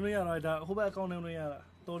လွှင့်ရတော့ဒါဟိုဘက်အကောင့်နဲ့လွှင့်ရတာ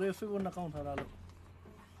တော်တဲ့ Facebook နှာကောင်ထားတာလို့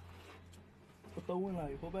တော့ဝင်လာ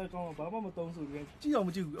ပြီဟိုဘက်အကောင့်ကဘာမှမသုံးဆိုပြီးကြည့်အောင်မ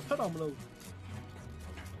ကြည့်ဘူးအဖက်တော့မလုပ်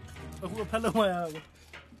အခုအဖက်လုံးမရဘူး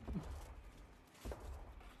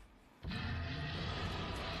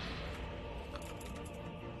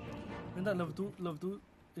မင်းတို့ love to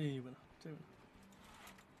အေးမလားတဲ့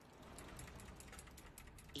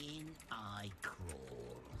In I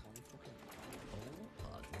crawl. Oh,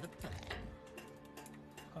 pardon the pan.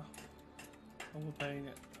 ဟောပိုင်း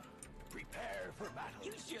နဲ့ Prepare for battle.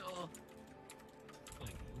 You sure?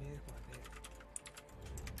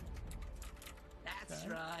 That's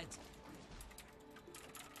right.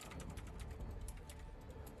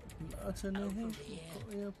 အချနေဟေး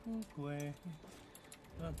ရပူကွယ်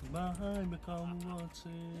ငါတမဟိုင်းမကောင်းဘူး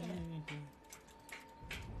ချေ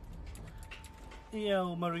အေးရ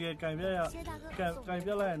မရီယာကင်ပြရကင်ပြ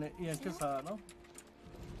လိုက်ရင်အေးရခက်စားနော်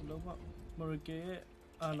လုံးဝမရီကေရဲ့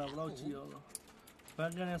အာနာဘလောက်ကြည့်ရောဘ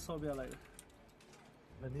န်ကနေဆော့ပြလိုက်တယ်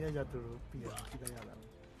မနေ့ကသူတို့ပြီးအောင်ကြည့်လိုက်ရတာ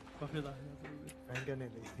ဘာဖြစ်လဲ ဘန်ကနေ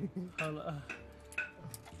လေ ဟာလာ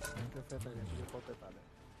ဘန်ကဖက်တယ်ဒီပေါ်တက်တာလေ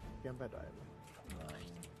ပြန်ပတ်သွားရမယ်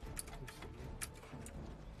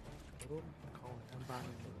တို့ခေါင်းအမ်ဘာ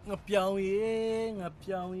နေ ငါပြောင်း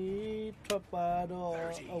ရေးထွက်ပါတော့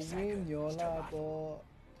အဝင်းမျောလာတော့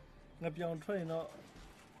ငါပြောင်းထွက်ရင်တော့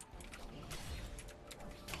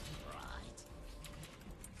Right.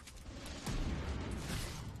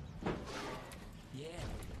 Yeah.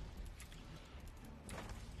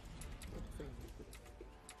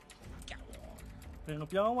 Go on. ဘယ်ငါ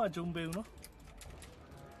ပြောင်းမှဂျုံပေဘူးနော်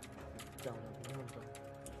ကြောင်တယ်ဘယ်လိုလဲ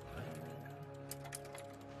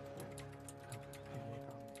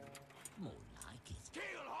More like it.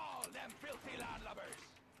 Kill all them filthy landlubbers.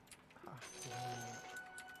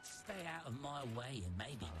 Stay out of my way and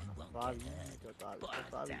maybe you won't သွား get ပြီ hurt. တော့သွားပြီ But I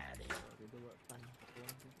သွားပြီ doubt it. ဒီတော့တိုင်းတော့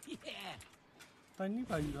Yeah. တိုင်းနေ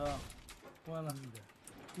ပါယူတာဟွာလား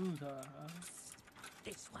သူ့ထားဟာ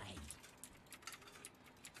This way.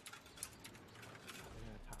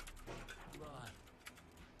 Right.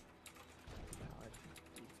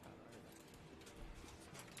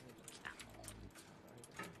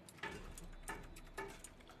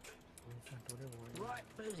 Right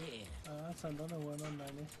through here. ဆန်တော့တော့ဝင်တော့နို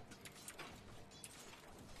င်နေ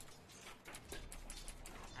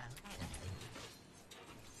And hello.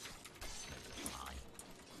 Hi.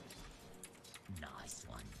 Nice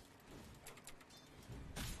one.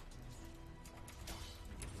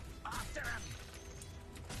 After him.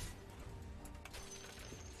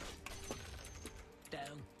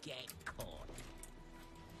 Don't get caught.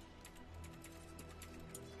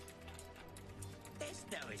 There's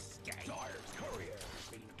no escape. Dire's courier's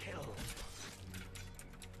been killed.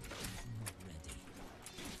 Not ready.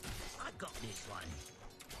 I got this one.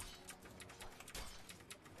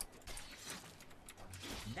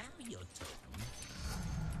 Now you're talking.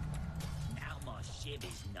 Now my ship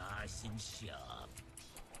is nice and sharp.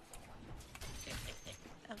 Okay.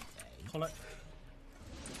 ခေါ်လိုက်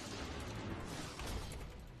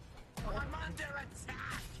I'm under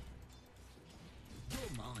attack.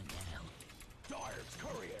 You're mine now. Dire's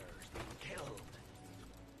courier's been killed.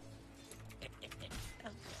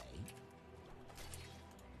 Okay.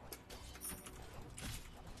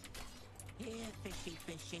 Here, fishy,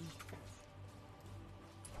 fishy.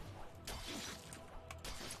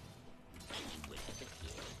 Anywhere but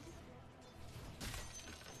here.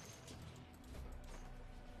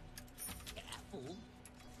 Careful.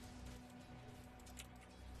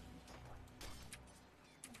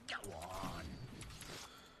 Go on.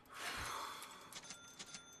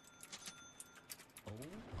 All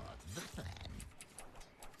part of the plan.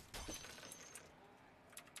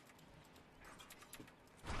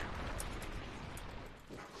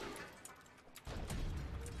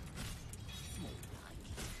 More like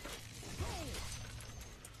it.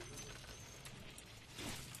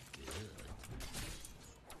 Good.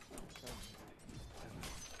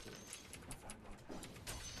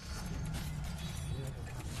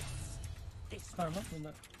 This ဆန်တော့ဝင်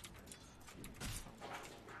တော့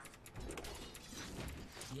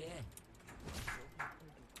yeah.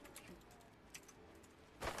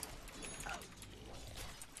 Oh yeah.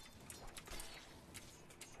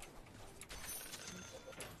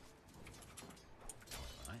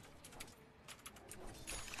 All right.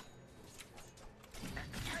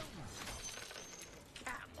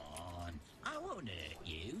 Come on, I won't hurt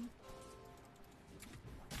you.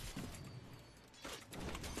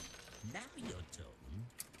 Now you're talking.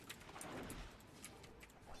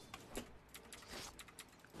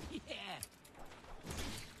 Yeah.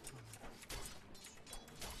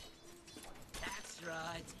 That's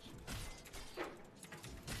right.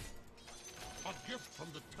 A gift from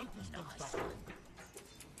the Tempest of Nice Battle. one.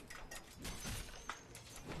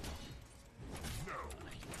 No.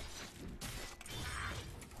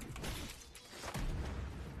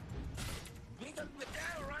 Wiggle with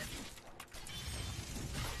that, right?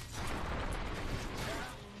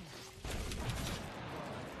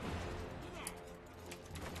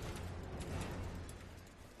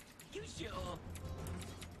 You sure?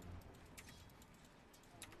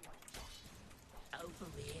 Over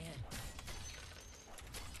here.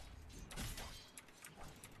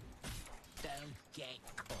 Don't get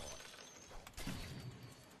caught.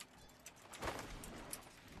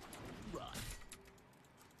 Right.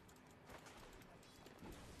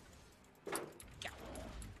 Go on.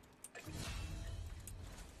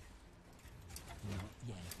 Not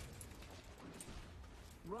yet.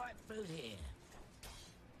 Right through here.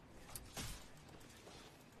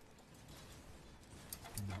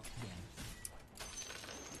 Not yet.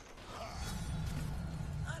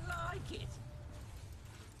 I like it.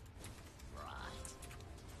 Right.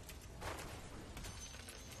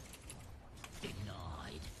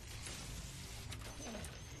 Denied. Yeah.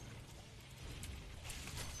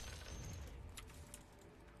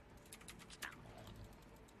 Come on.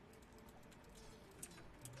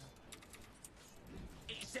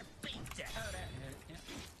 It's a beat to her.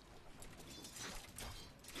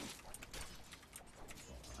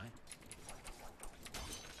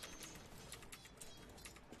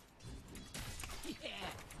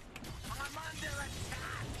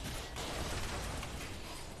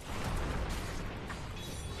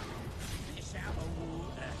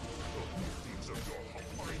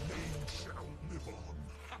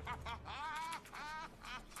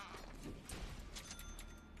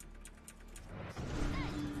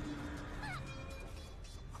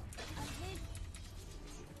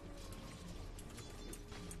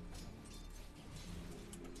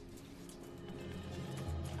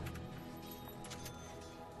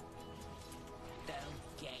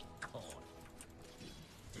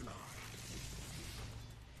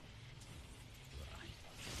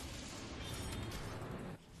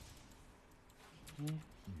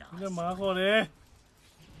 这马好嘞，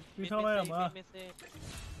你上来嘛？ ไม่เซ่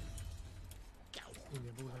你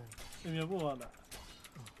免不开。这边不玩了。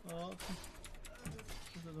哦，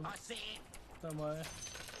这怎么 I see it. 干嘛呀？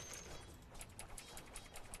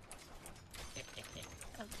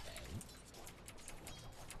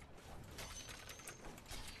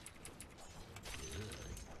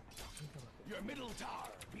 Your middle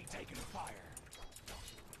tower be taking fire.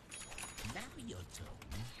 Now your turn.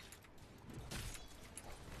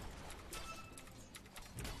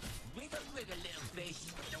 Wiggle, wiggle, little fish.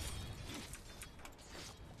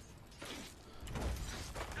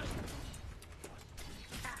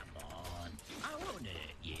 Come on, I won't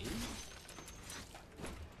hurt you.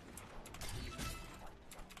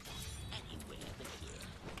 Anywhere but here.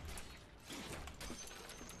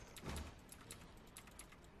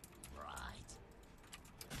 Right.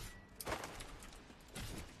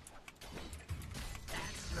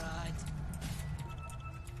 That's right.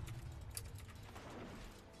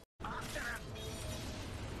 After him.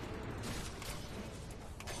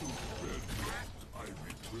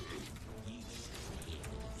 You should hear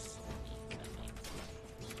the sonic coming.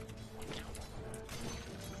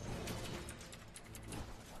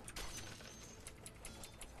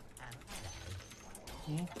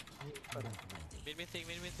 Hello. มิดมิดซิง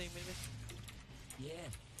มิดมิดซิงมิดมิด Yeah.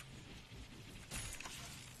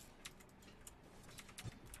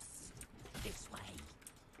 This way.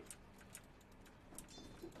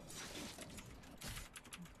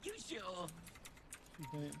 You sure?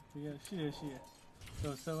 谢谢，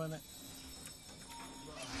有7呢。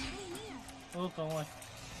哦，讲完。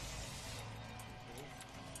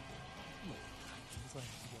算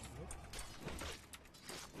有了。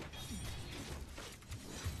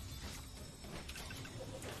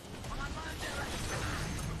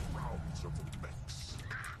 Rounds of the mix.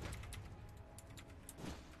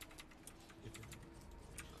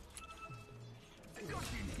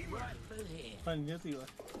 Right through here. 把你这对了。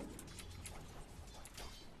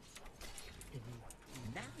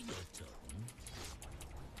 Now your turn.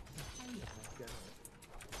 Oh, yeah.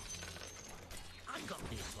 I got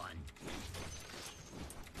this one.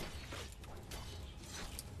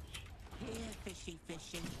 Here, fishy,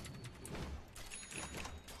 fishy.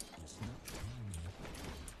 It's not down yet.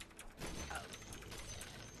 Oh, yeah.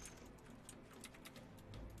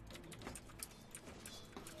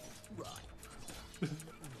 Right.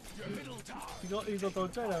 Your middle tower. 一个到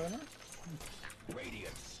这来了呢。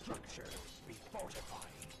 Radiant structure be fortified.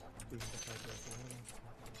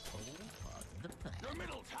 Oh, pardon the plan. Your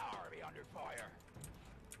middle tower be under fire.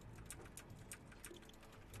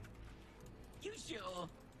 You sure?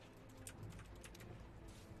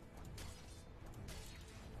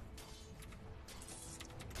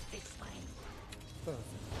 This way.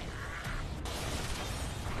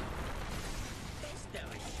 There's no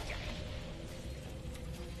escape.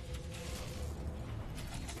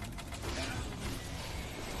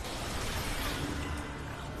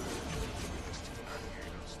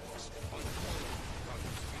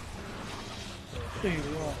对了。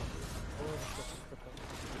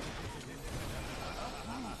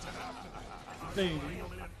对。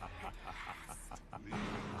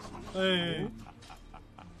哎，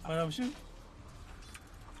马上去。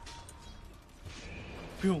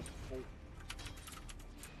不用。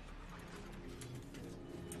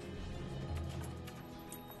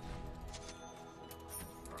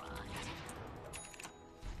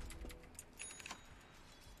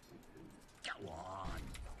 Go on.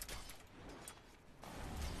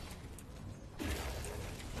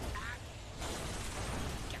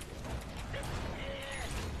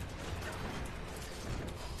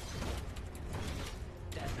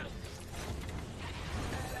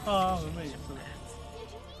啊，我没意思了。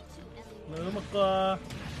那么个，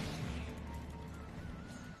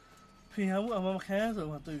平常我们看着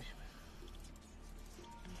嘛，对不对？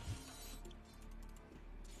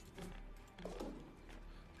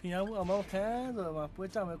平常我们看着嘛，不会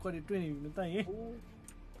站在过来对你们等于。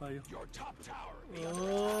哎呦， Your top tower be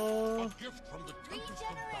under 哦， Gift from the tempest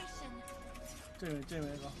of Regeneration. 这边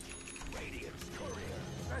个， Radiant's courier.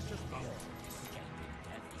 Precious power. Escaping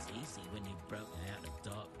death is easy when you've broken out of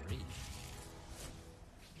dark ridge.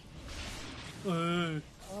 哎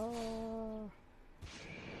啊，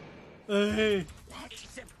哎，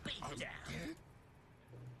 It's a beatdown.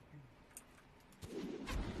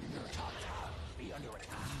 Your top tower be under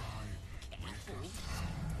attack. Careful.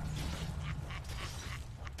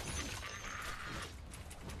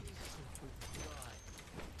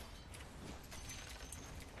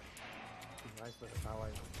 nice for the power.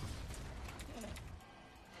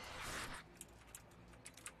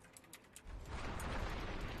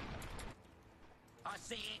 I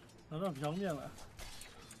see it. တော့ပြောင်းပြန်လာ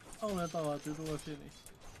အောက်လည်းတော့တူတူပဲဖြစ်နေ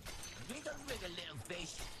Need a rig, a little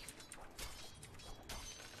fish.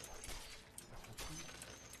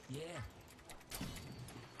 Yeah.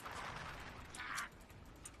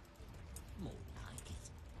 More like it.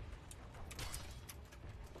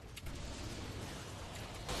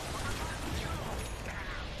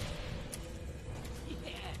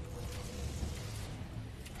 Yeah.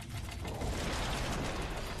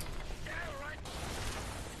 All right.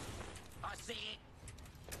 I see it.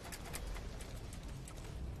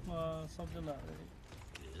 something like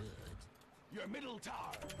that. Good. Your middle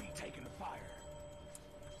tower be taking fire.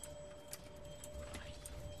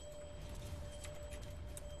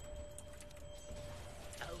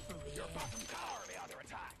 Over here. Your bottom tower be under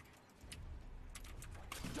attack.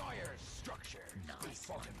 Dyer's structure be Nice.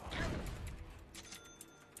 fortified.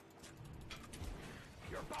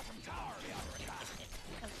 Your bottom tower be under attack.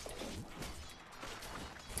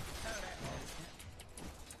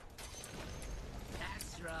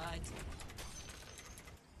 That's right.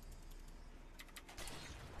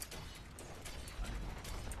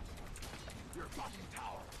 Your bottom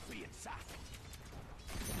tower be sacked.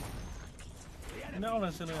 The No,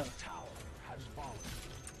 enemy's listen top here. tower has fallen.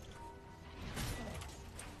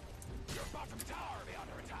 Your bottom tower be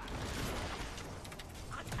under attack.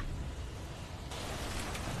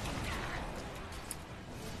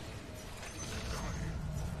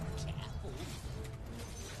 Careful.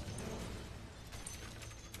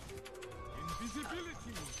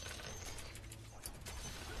 Invisibility!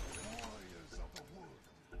 Warriors of the wood.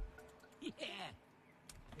 Yeah.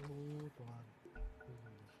 โอ้ตัว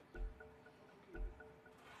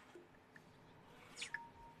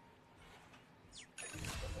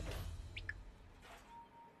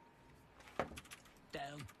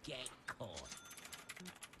Don't get caught.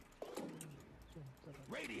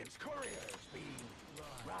 Radiant's couriers being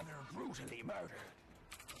rather brutally murdered.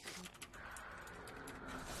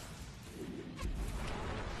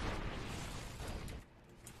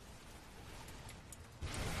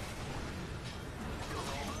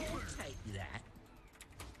 Take that.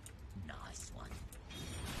 Nice one.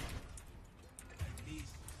 At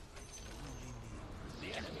least only me.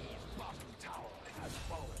 The enemy's bottom tower has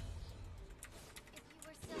fallen. If you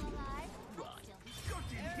were still alive, Right. I'd still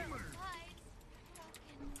be Got in here! Guys,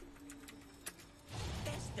 broken.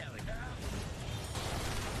 Let's do it now.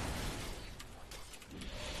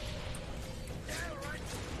 All right.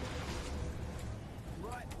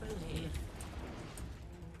 Right through here.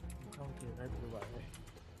 เข้าเกมได้ดูไหวเลย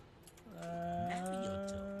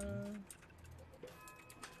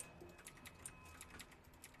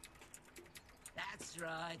That's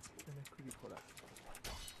right. ใช่ไหมคือดีกว่าละ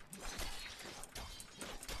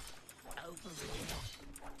Over here.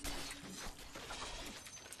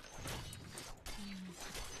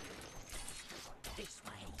 This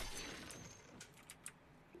way.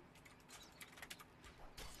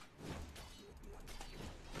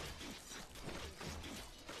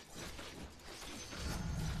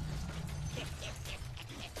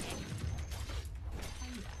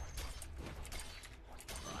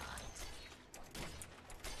 Right.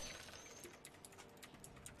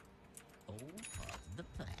 All part of the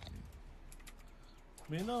plan.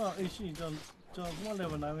 မင်းတော့အိတ်ရှိကျွန်တော်ကမှ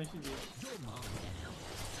level 9ပဲရှိသေးတယ် You're mine now.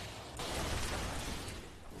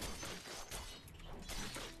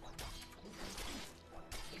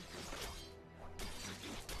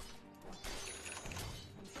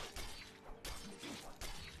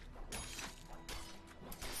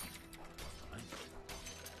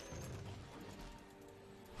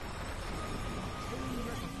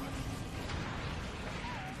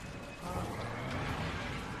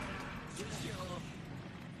 Use your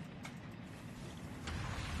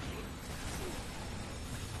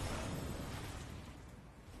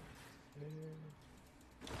เ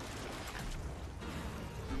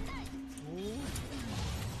อ๊ะ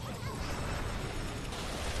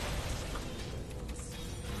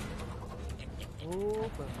โอ้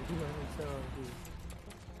เปิดที่มันมีเซอร์ดี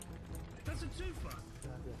That's a twofer!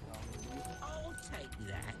 น่าเดือดร้อน I'll take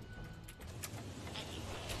that.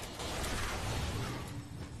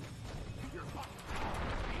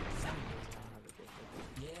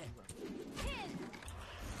 Yeah. Pin!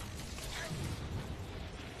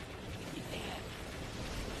 Yeah.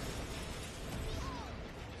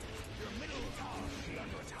 Your middle tower is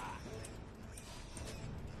under attack.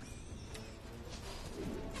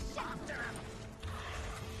 After him.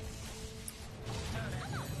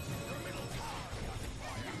 Your middle tower is under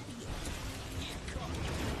fire. You caught me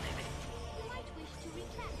with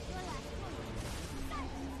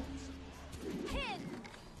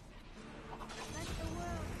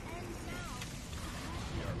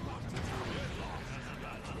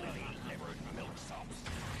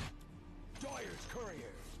its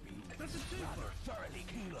couriers be rather thoroughly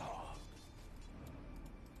keelhauled.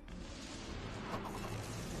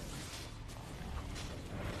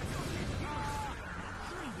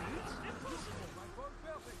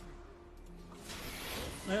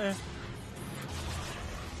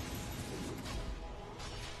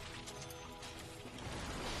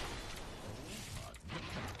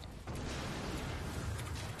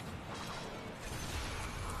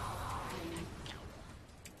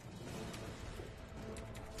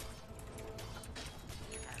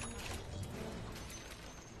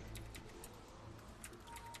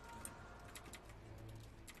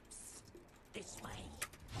 This way.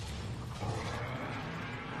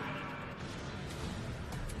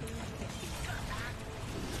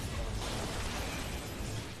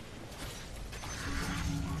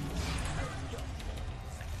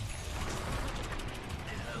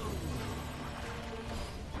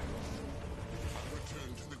 Return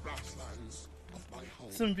to the grasslands of my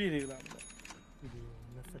home. 顺便的啦。 ဒီ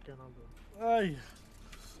နှစ်စက္ကန့်လောက်တော့ 哎呀，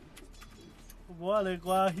我嘞瓜，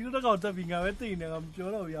有那个这边个会对呢，我们ပြော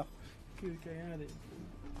တော့ရ，叫干ရတယ်。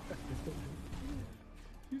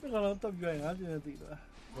有那个特别人，俺真係對啦。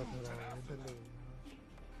 ဘာသာရေးတယ်လို့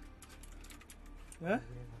ဟမ်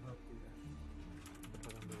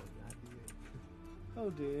ဟု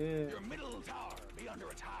တ်တယ် Your middle tower be under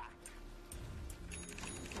attack.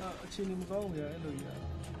 အခြေအနေမကောင်းဘူးရအဲ့လိုကြီး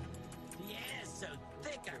The air's so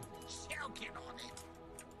thick I'm choking on it.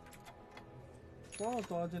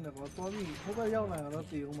 သွားခြင်းနဲ့ကွာသွားပြီးဟိုဘက်ရောက်လာတော့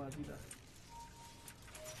တည်အောင်မှကြည့်တာ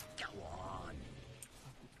Go on.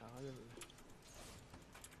 ကားရတယ်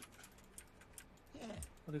Yeah.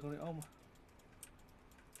 ဟိုဒီကောင်လေးအောက်မှာ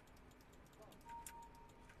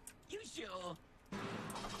You sure?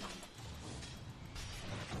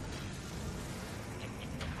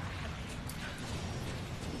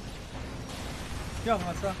 ရောက်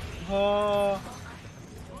မှာစားဟော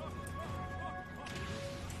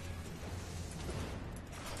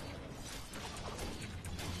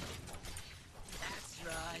That's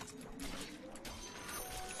right.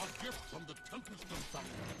 A gift from the Tempest of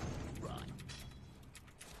Battle. Right.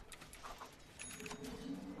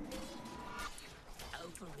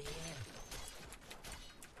 Over here.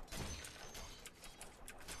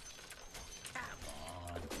 Come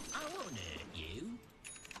on. I won't hurt you.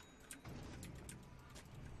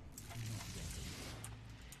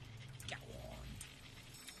 Go on.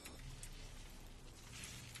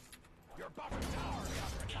 Your bottom tower be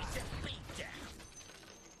under attack. It's a beatdown.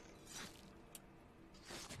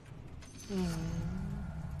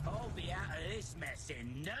 I'll be out of this mess in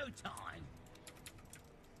no time.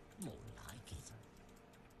 More like it.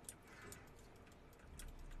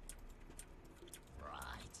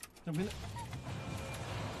 Right. တမင်း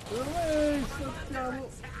ဟေးစက်ပြလို့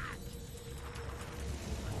Attack.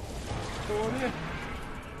 တော်နေ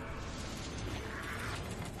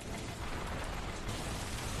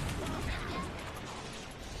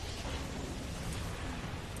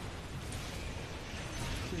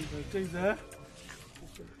ကြိတ်စား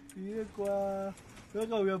ဒီကွာတော့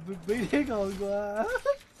ကောက်ရဘေးလေးကောင်ကွာ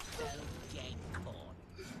Don't get caught.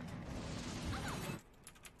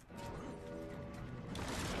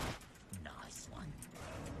 Nice one.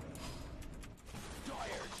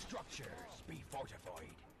 Dire structures be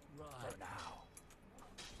fortified. For Right. now.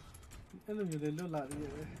 အဲ့လိုမျိုးလေးလွတ်လာသေးတ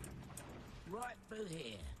ယ် Right through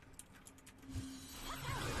here.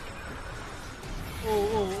 အိုး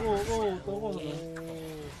တော့ကော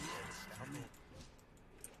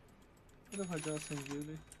အဲ့ဒါခါကျဆင်ကြီး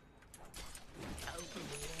လေး Over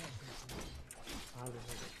here. အားလုံး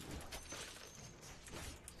ပဲ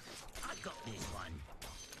I got this one.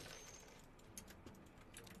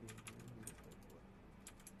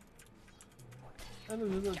 အဲ့လို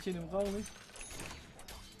မျိုးဆိုအခြေအနေမကောင်းဘူး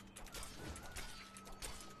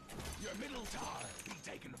Your middle tower be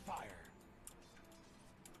taking fire.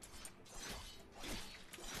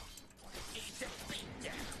 It's a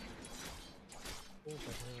beatdown. ဟို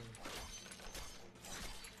ဘာသာ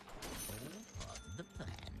All part of the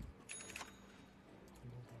plan.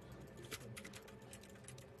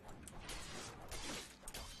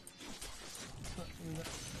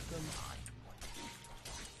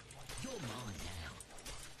 You're mine now.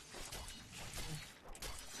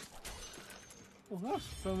 ဟိုငါ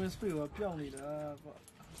promise ပြေတော့ပြောင်းနေတာကွာ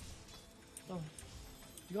ဟုတ်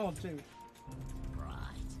ဒီကောင်ကြည့်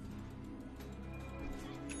Right.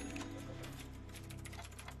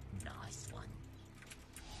 Nice one.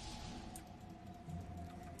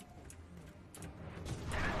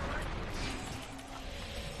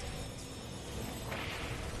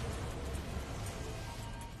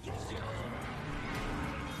 You sure?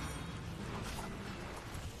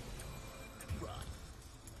 Right.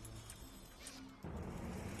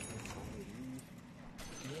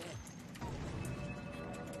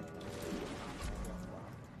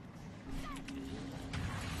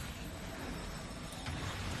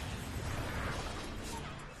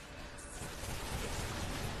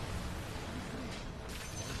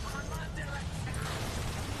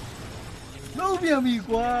 ပြန်ပြီ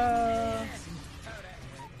ကွာ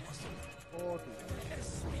Oh, dude.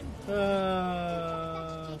 အာ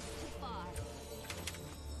Too far.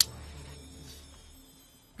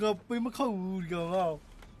 ကပေးမခောက်ဘူးဒီကောင်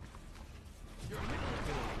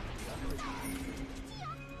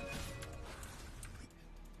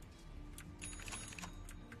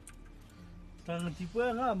ကတန်ဒီပွဲ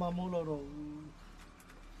ငါမမလို့တော့ဘူး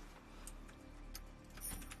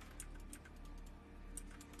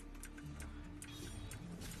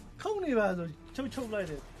ခုံနေပါဆိုချုပ်လိုက်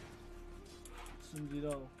တယ်စူဒီ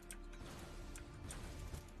တော့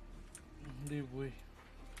ဒီဝေး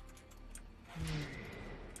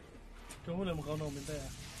ကျွန်တော်လည်းမကောင်းတော့မင်းတဲ့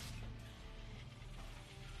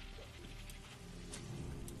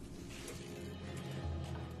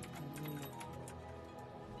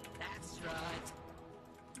That's right.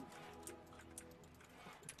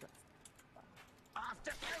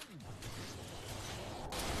 After him.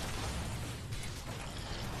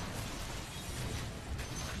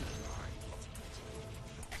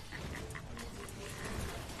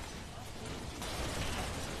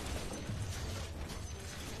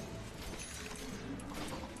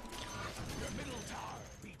 Your middle tower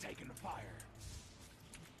be taking fire.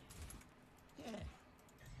 Yeah.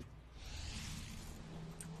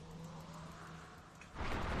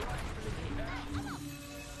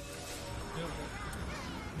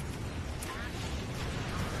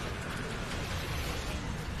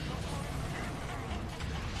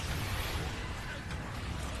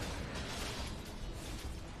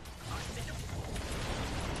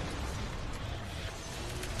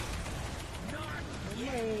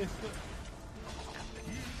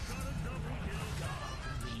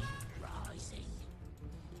 Rising.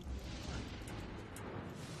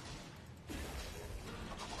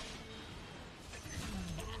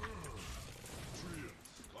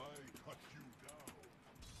 I cut you down.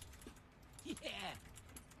 Yeah.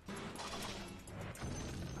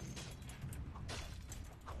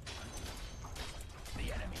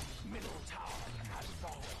 The enemy's middle tower has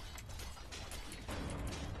fallen.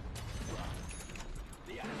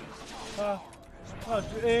 The enemy's top ဟာဟာ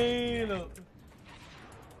အေးလို့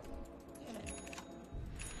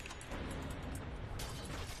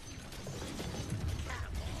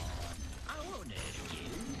I won't hurt you.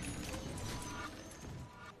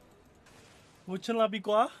 ငိုချင်လာပြီ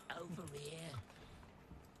ကွာ Over here.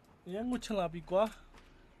 ရန်ငိုချင်လာပြီကွာ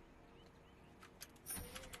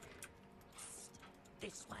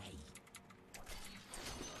This way.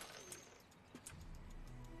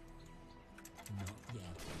 Not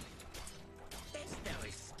yet. There's no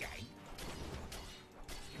escape.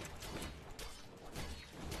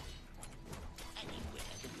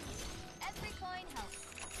 Anywhere. Every coin helps.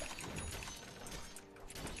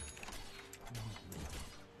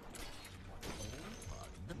 All part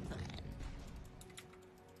of the plan.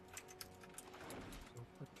 So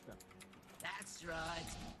put that. That's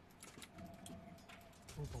right.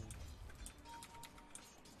 Oh, oh.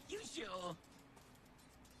 You sure?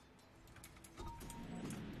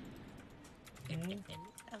 Okay.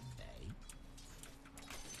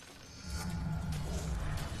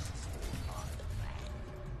 Part of the plan.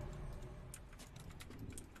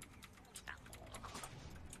 Come on.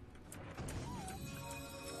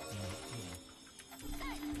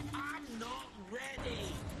 I'm not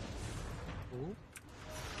ready. Oh.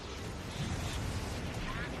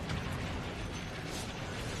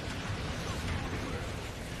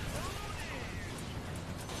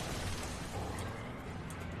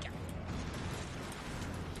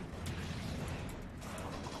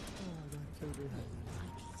 Oh, that's so good.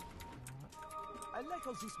 I like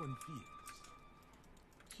how this one feels.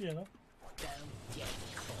 ရှိရနော် Don't get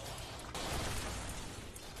caught.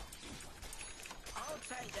 I'll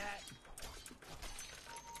take that.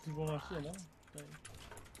 ဒီပေါ်မှာရှိရနော်对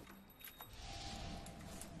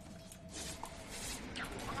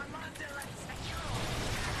I'm under attack.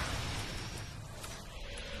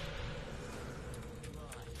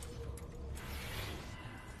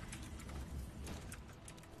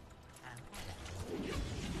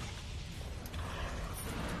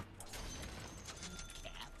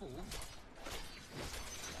 Careful.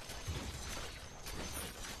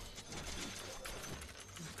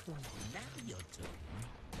 Now your turn.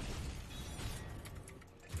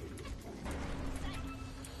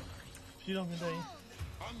 ရှိတော့မင်းတဲ့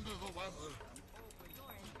Under the weather.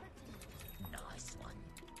 Nice one.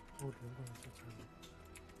 Oh, dude, that was such a...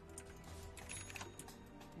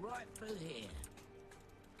 Right through here.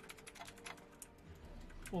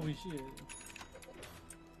 ပို့ပြီးရှိရ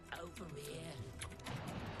Over here.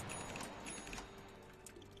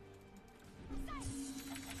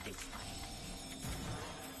 This way.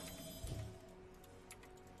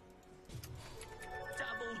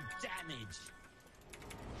 damage.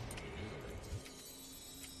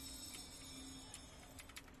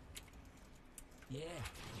 Yeah.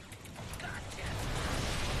 Gotcha.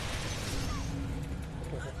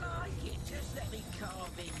 I like it. Just let me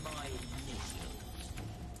carve in my initials.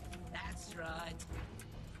 That's right.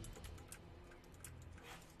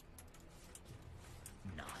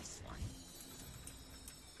 Nice one.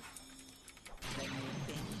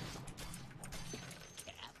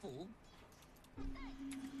 Careful.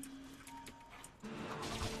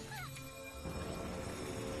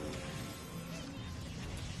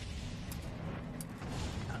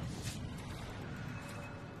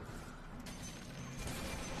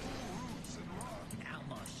 Now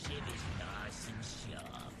my shiv is nice and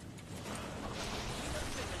sharp.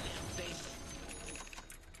 Look at the little fish.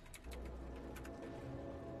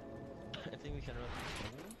 I think we can run.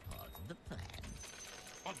 All part of the plan.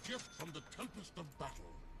 A gift from the tempest of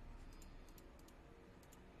battle.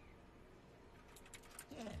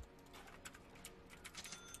 Yeah.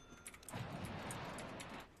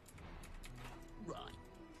 Right.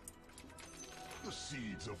 The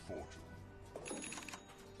seeds of fortune.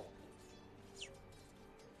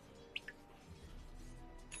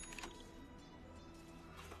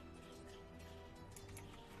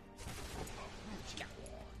 Go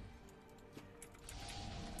on.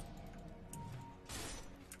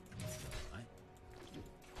 Right.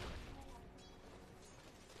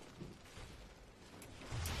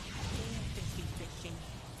 Yeah, fishy, fishy.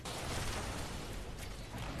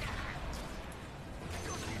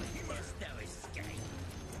 There's no escape.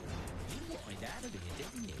 You wanted out of here,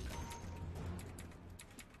 didn't you?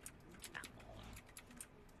 Come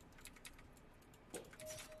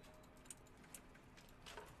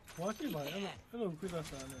on. Watch it, man. Hello, quit that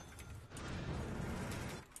sound.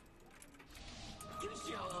 You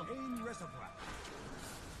sure? In reservoir.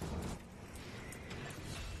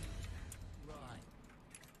 Right.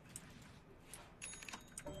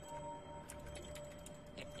 Okay.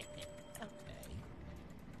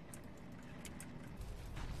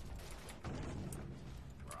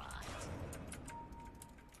 Right.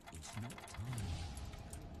 It's not time.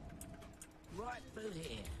 Right through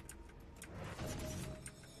here.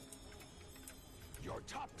 Your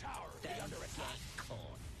top tower will be under attack. Corn.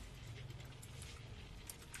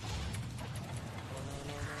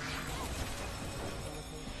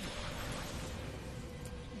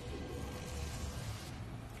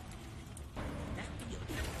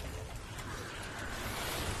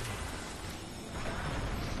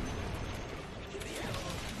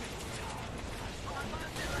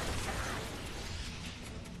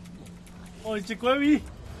 Oh, il c'è qua qui.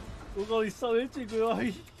 Oh, il so che c'è qua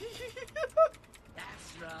qui.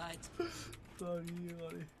 That's right. Sorry,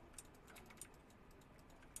 sorry.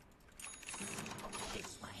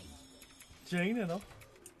 This way. Jane, no?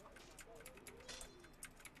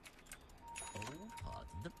 All part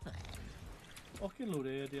of the plan. Oh, che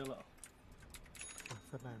lore è di là.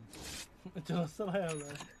 สนาม Ce la sarai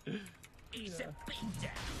allora. It's a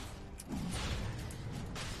beatdown.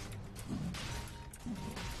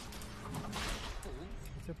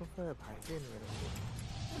 เจ้าพ่อเพื่อผายเส้นเลยนะ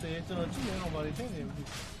Se ce lo ci non vale bene.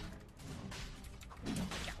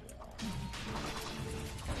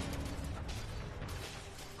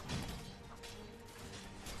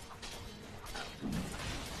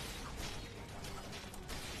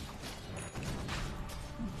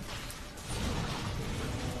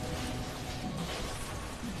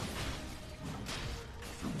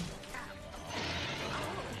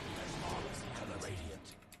 To the radiant.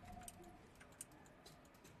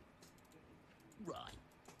 Right.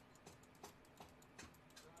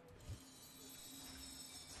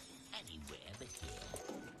 Anywhere but here.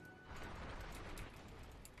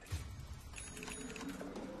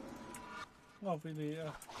 No, quindi Go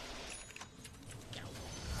on.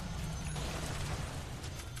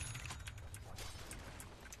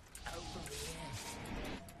 Over here.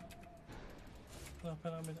 no,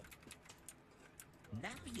 appena mi Now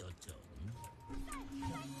you're done.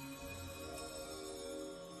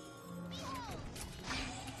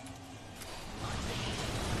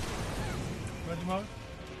 Ready, Mark?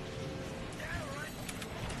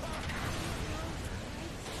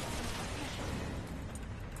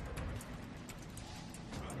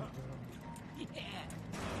 Yeah.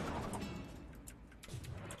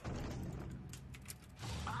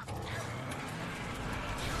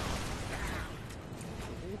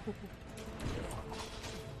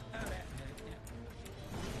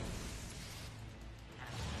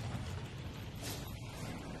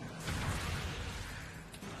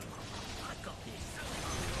 I got this.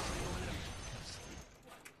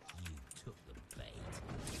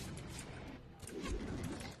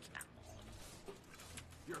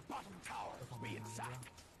 Your bottom tower is being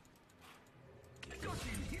sacked.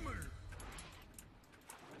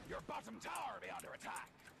 Your bottom tower be under attack.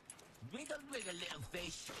 Wiggle, wiggle, little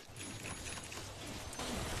fish.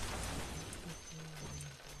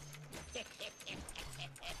 Okay.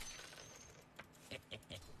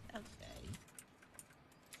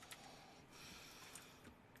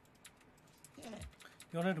 Yeah.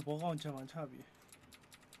 原来这波杠键盘差别。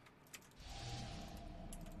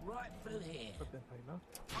 Right through here. 这边可以吗？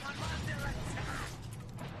 I'm under attack.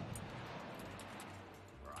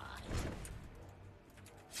 Right.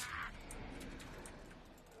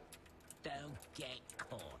 Don't get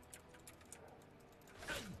caught.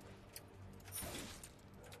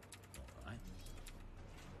 All right.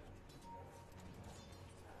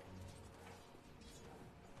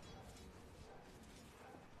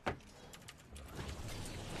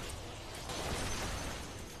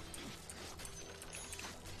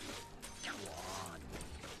 Go on.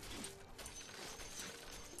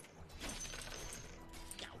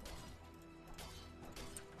 Go on.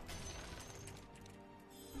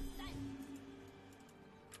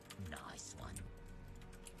 Nice one.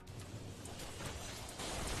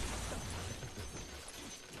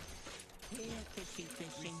 Here, fishy,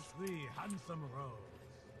 fishy. The handsome rose.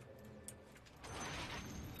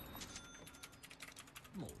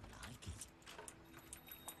 More like it.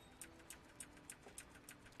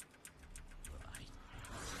 Right.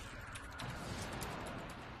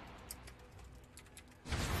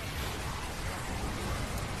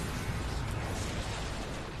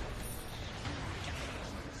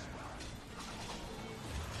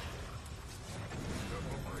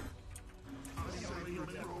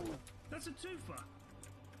 That's a twofer.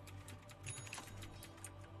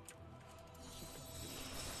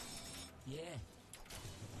 Yeah.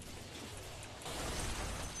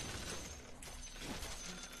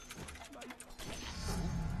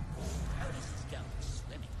 Oh, this is going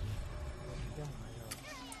swimmingly. 要还要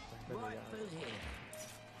等 Right 这 through 个 here.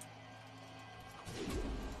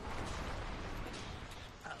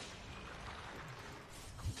 Oh.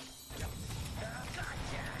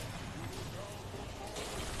 Gotcha!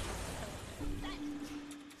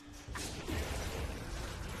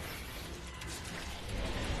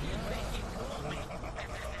 You bet you caught me.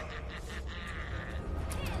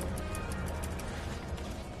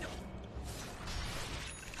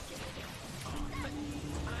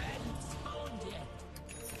 I hadn't spawned yet.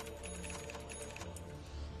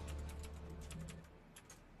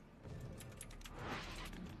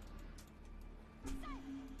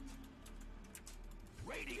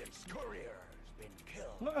 Radiant's courier's been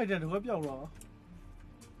killed. 那爱点这个标了，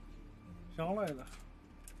上来了，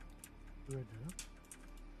 对的，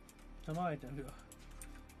真的爱点标，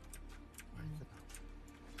哎，这个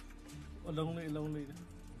我扔的，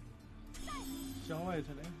上来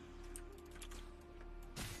它嘞，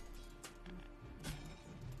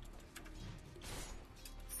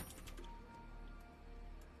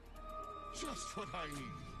 Just what I need.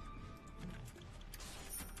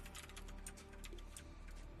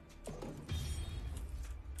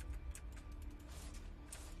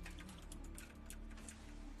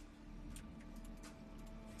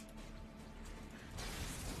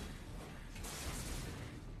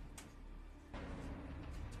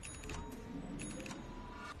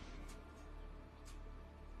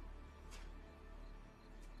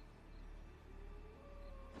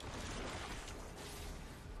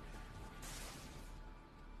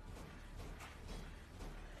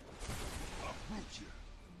 Approach you.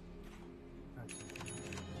 那是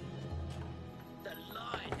The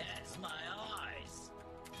light hurts my eyes.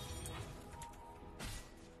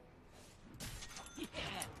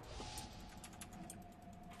 Yeah.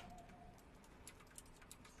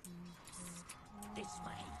 This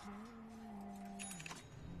way.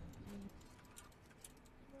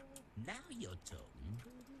 Now you're talking.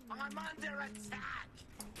 I'm under attack.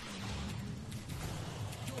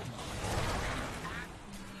 You're mine.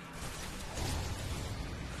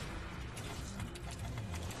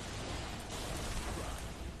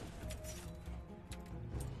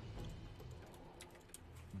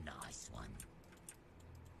 Nice one.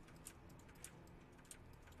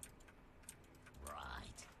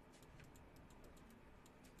 Right.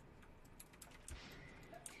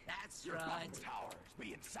 That's Your right. bottom tower's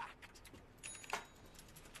being sacked.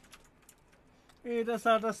 哎，这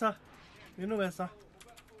杀，你弄来杀，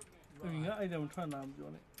你看爱点穿哪不叫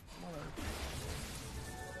呢？妈的，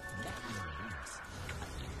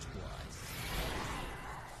 Twice.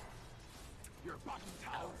 Your bottom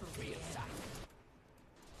tower's being sacked.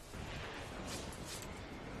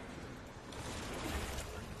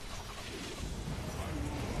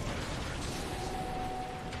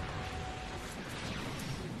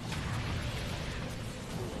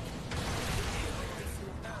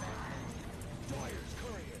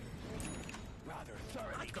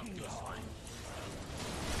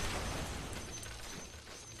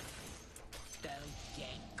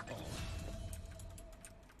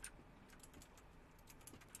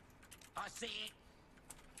 That's it.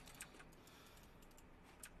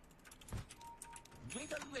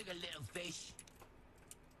 Wiggle, wiggle, little fish.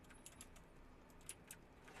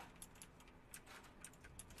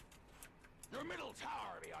 Your middle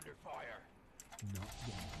tower be under fire. Not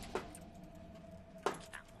yet.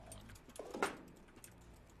 Come on.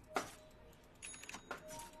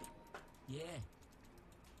 Yeah.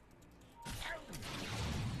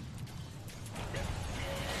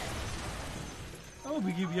 Oh,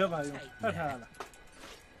 we give you a value. That's how.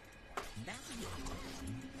 Now you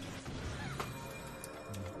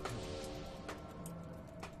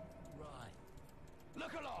right.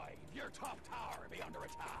 Look alive! Your top tower be under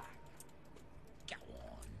attack. Go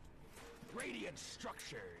on. Radiant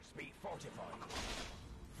structures be fortified.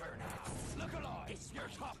 For now, look alive! This Your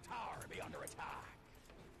way. top tower be under attack.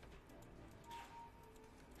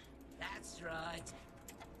 That's right.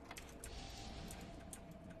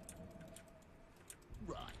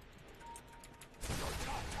 Right. Your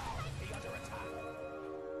top tower be under attack.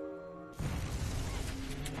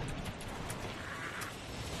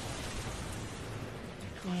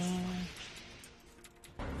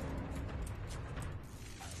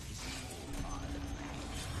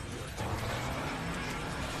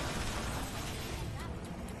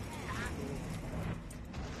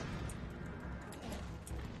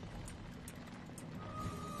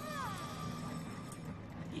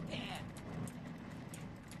 Yeah.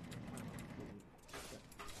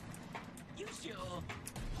 You sure?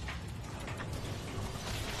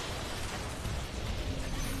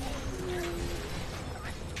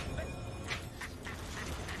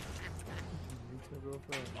 Need to go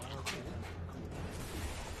for a while. Keep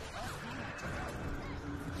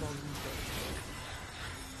on resetting.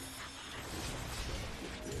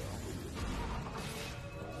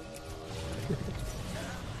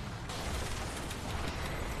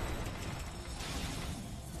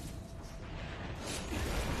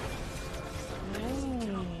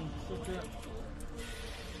 So good.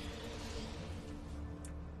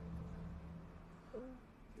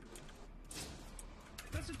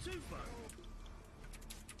 That's a twofer.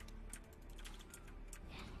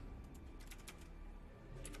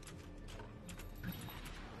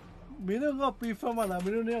 Mình nó có bị phân mà là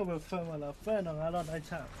mình nó bị phân mà là phân nó ngã đó đại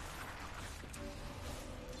chạm.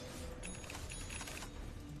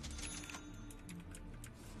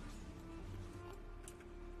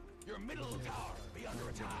 Your middle tower be under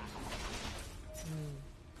attack.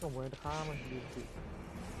 ก็เหมือนข้ามันยืนติด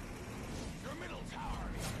Your middle tower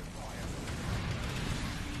be under fire.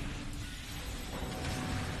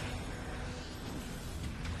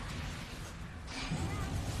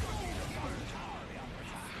 Your bottom tower be under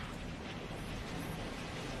attack.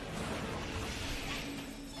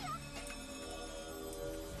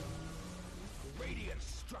 Radiant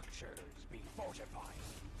structures be fortified.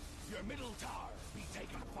 Your middle tower be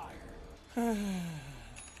taking fire.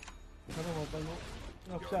 เขาต้องบอกไปลูก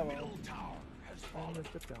นอกจา Your ก middle tower has ต้อง fallen. เล่น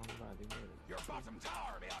ก็จะเอามาดีเลย Your bottom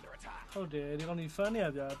tower be under attack. ဟုတ်တယ်ဒီကောင်ဒီ fan နေရ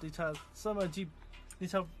ဗျာတခြားစမကြည့်နေ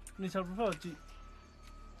ချာ profile ကြည့်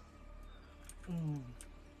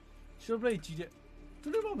show play ကြည့်တဲ့သူ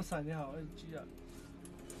တို့ဘာမဆိုင်နေဟာကြည့်ရ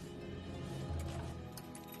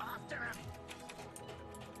After him.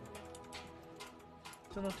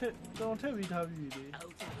 ကျွန်တော်ထည့်ပြီးထားပြီလေ Over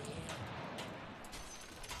here.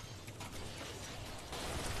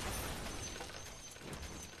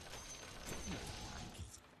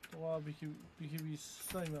 တော့ BKB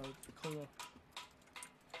စိုက်မှာခေါ်တော့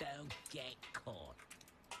Don't get caught.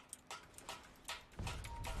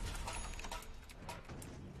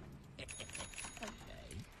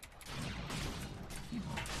 Okay.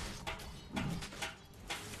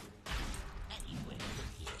 Anywhere but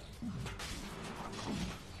here.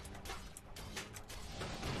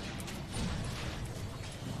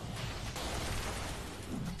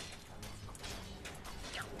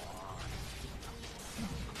 Go on.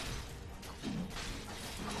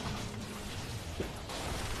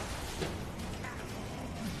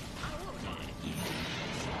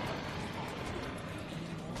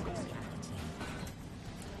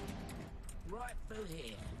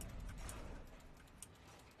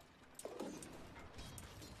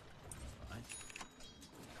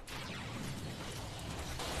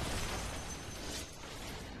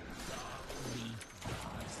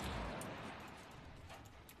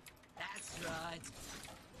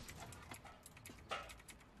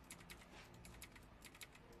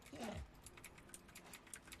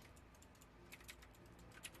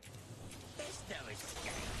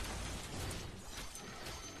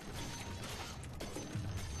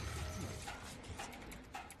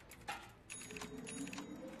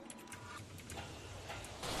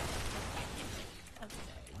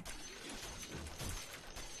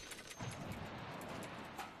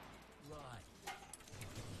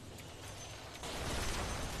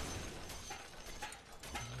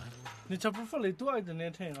 你这部分里多一点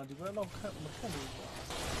点听啊，这边老看没看到过。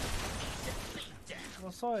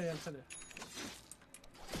我稍微也看的。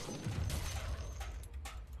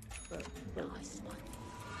Nice one.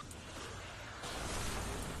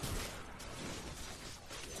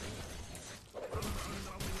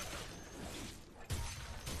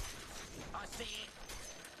 I see it.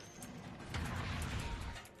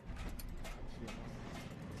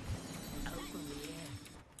 Over here.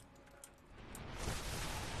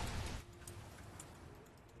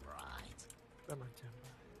 Right. 干嘛讲吧？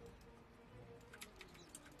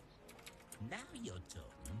 Now you're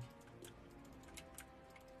talking.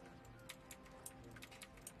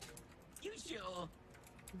 You sure?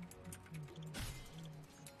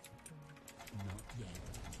 Not yet.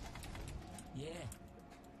 Yeah.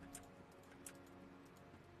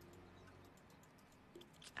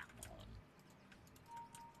 Come on.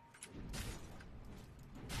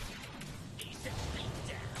 He's a beat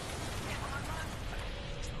down. Come on, man.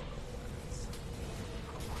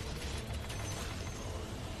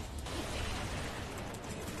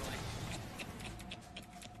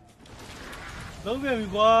 能变比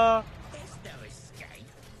瓜， There's no escape.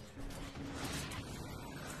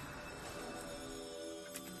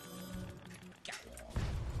 Go on.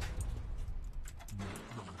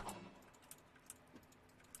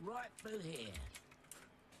 Right through here.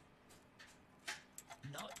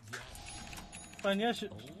 Not yet. 半年是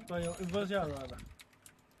半年一分下来的。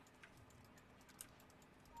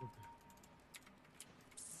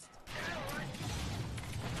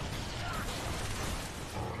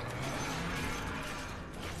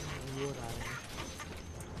 又来了。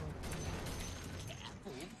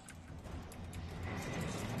 Careful.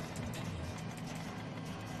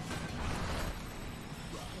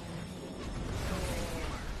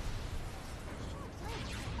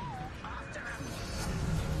 After him.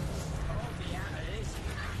 I'll be out of this.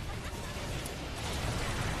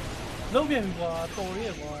 能变比瓜，多的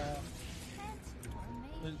也瓜。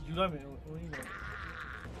 Plenty, 有点没有，我跟你讲。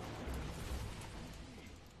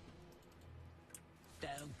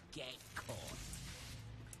 Don't get caught.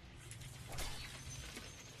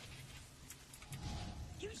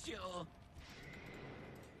 You sure?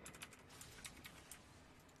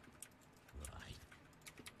 Right.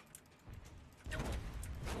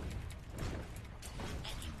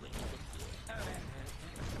 Anyway, going anywhere.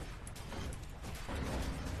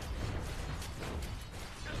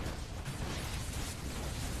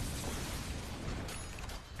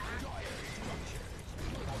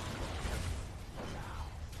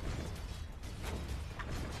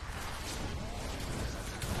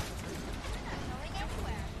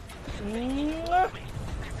 嗯啊。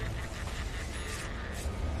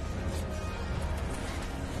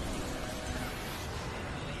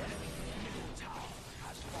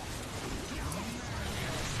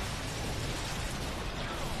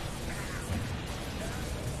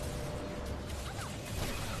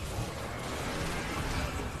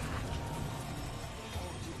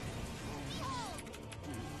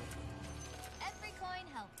 Every coin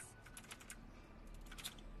helps.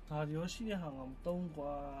 打游戏行唔懂啩，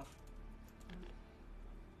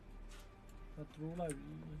我做嚟。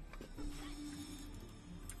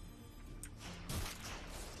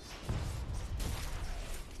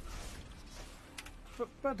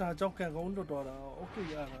不打就嘅講到多啦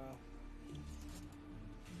，OK 啊。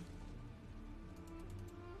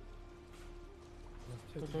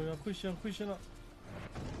都要亏錢了。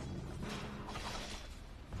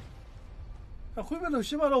啊，回不到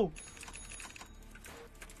西马喽。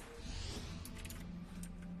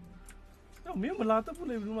 要没有拉得不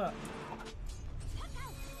来不嘛？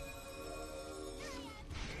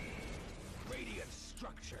 Radiant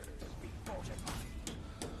structures be fortified.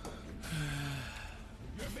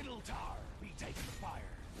 Your middle tower be taken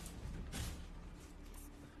fire.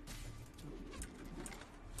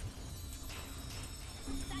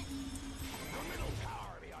 Your middle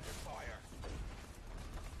tower be under fire.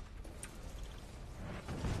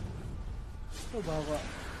 这八卦，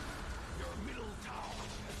 Your middle tower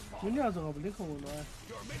has 今 fallen. 天这个不离口了。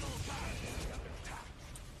 Your middle tower be under attack.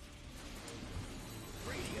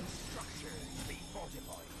 Radiant structures be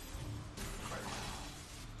fortified.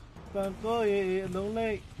 半个也能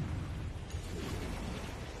来。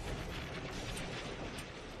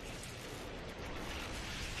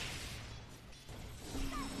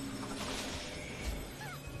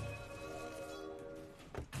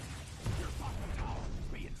 Your bottom tower is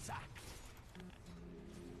being sacked.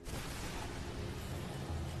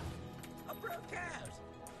 I broke out.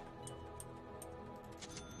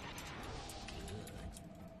 Good.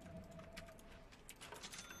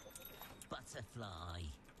 Butterfly.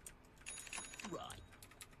 Right.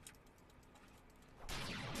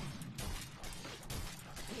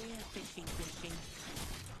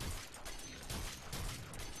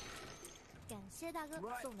 位大哥，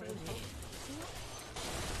送给你。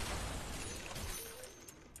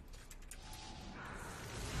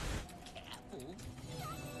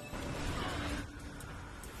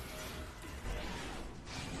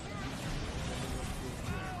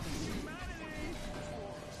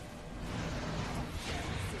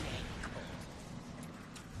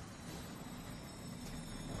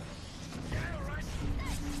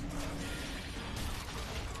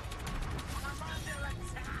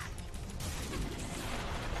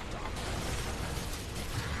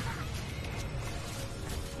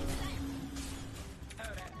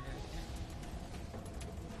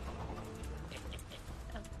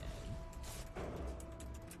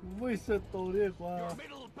 为什么的瓜？ Your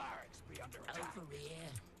middle barracks be under attack. Over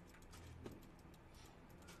here.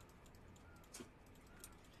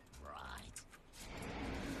 Right.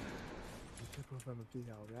 这部分比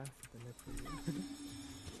较原始的那部分。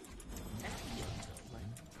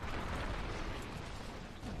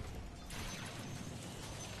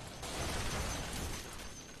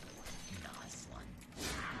 Nice one.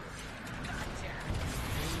 Gotcha.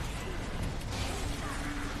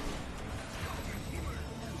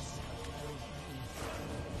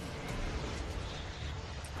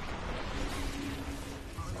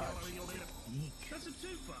 That's a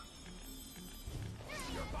two-fuck.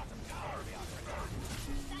 Your bottom tower be under attack.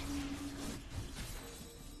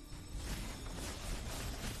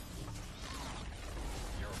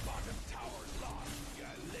 Your bottom tower's lost. You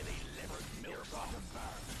lily-livered milk. Your bottom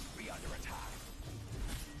barracks be under attack.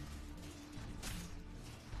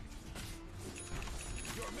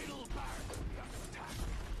 Your middle barracks be under attack.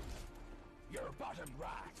 Your bottom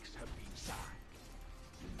racks have been sacked.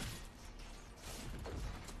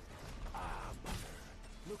 Ah, butter.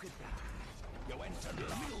 Look at that. You went and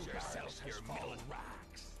lost yourself your middle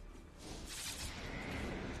racks.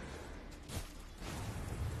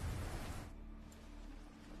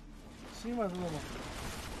 行吧，知道吗？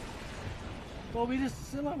高飞的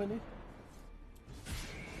死了没呢？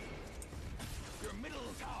 Your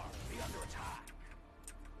middle tower be under attack.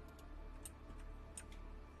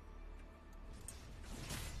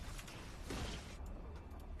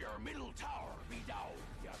 Your middle tower be down.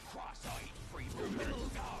 You cross-eyed free. Your middle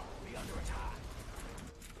tower be under attack.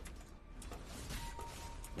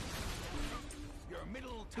 Your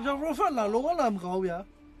middle 你像 tower. 我饭了，我那么高呀？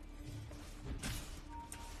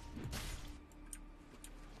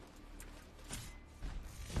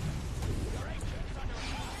 Your ancients under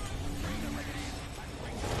attack. Free the rigging and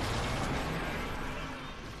bring them.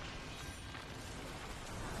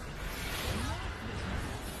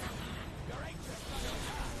 Your ancients under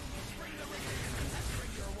attack. Free the rigging and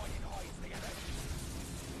bring your white hides together.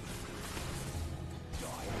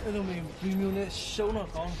 အဲ့လိုမျိုးဗီမျိုးနဲ့ရှုံးတော့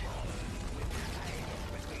ကောင်းတယ်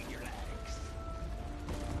Between your legs.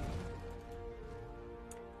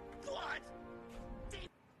 What?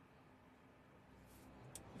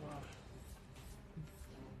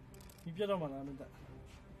 你ပြတော့မှလားမင်းတက်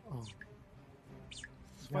哦。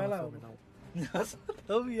 Spy လာဟုတ်ပြီဟု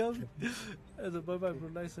တ်ပြီအဲ့ဒါဘိုင်ဘိုင်ဘရို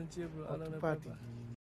လိုက်စင်ချေဘရိုအားလုံးလည်းဘိုင်ဘိုင်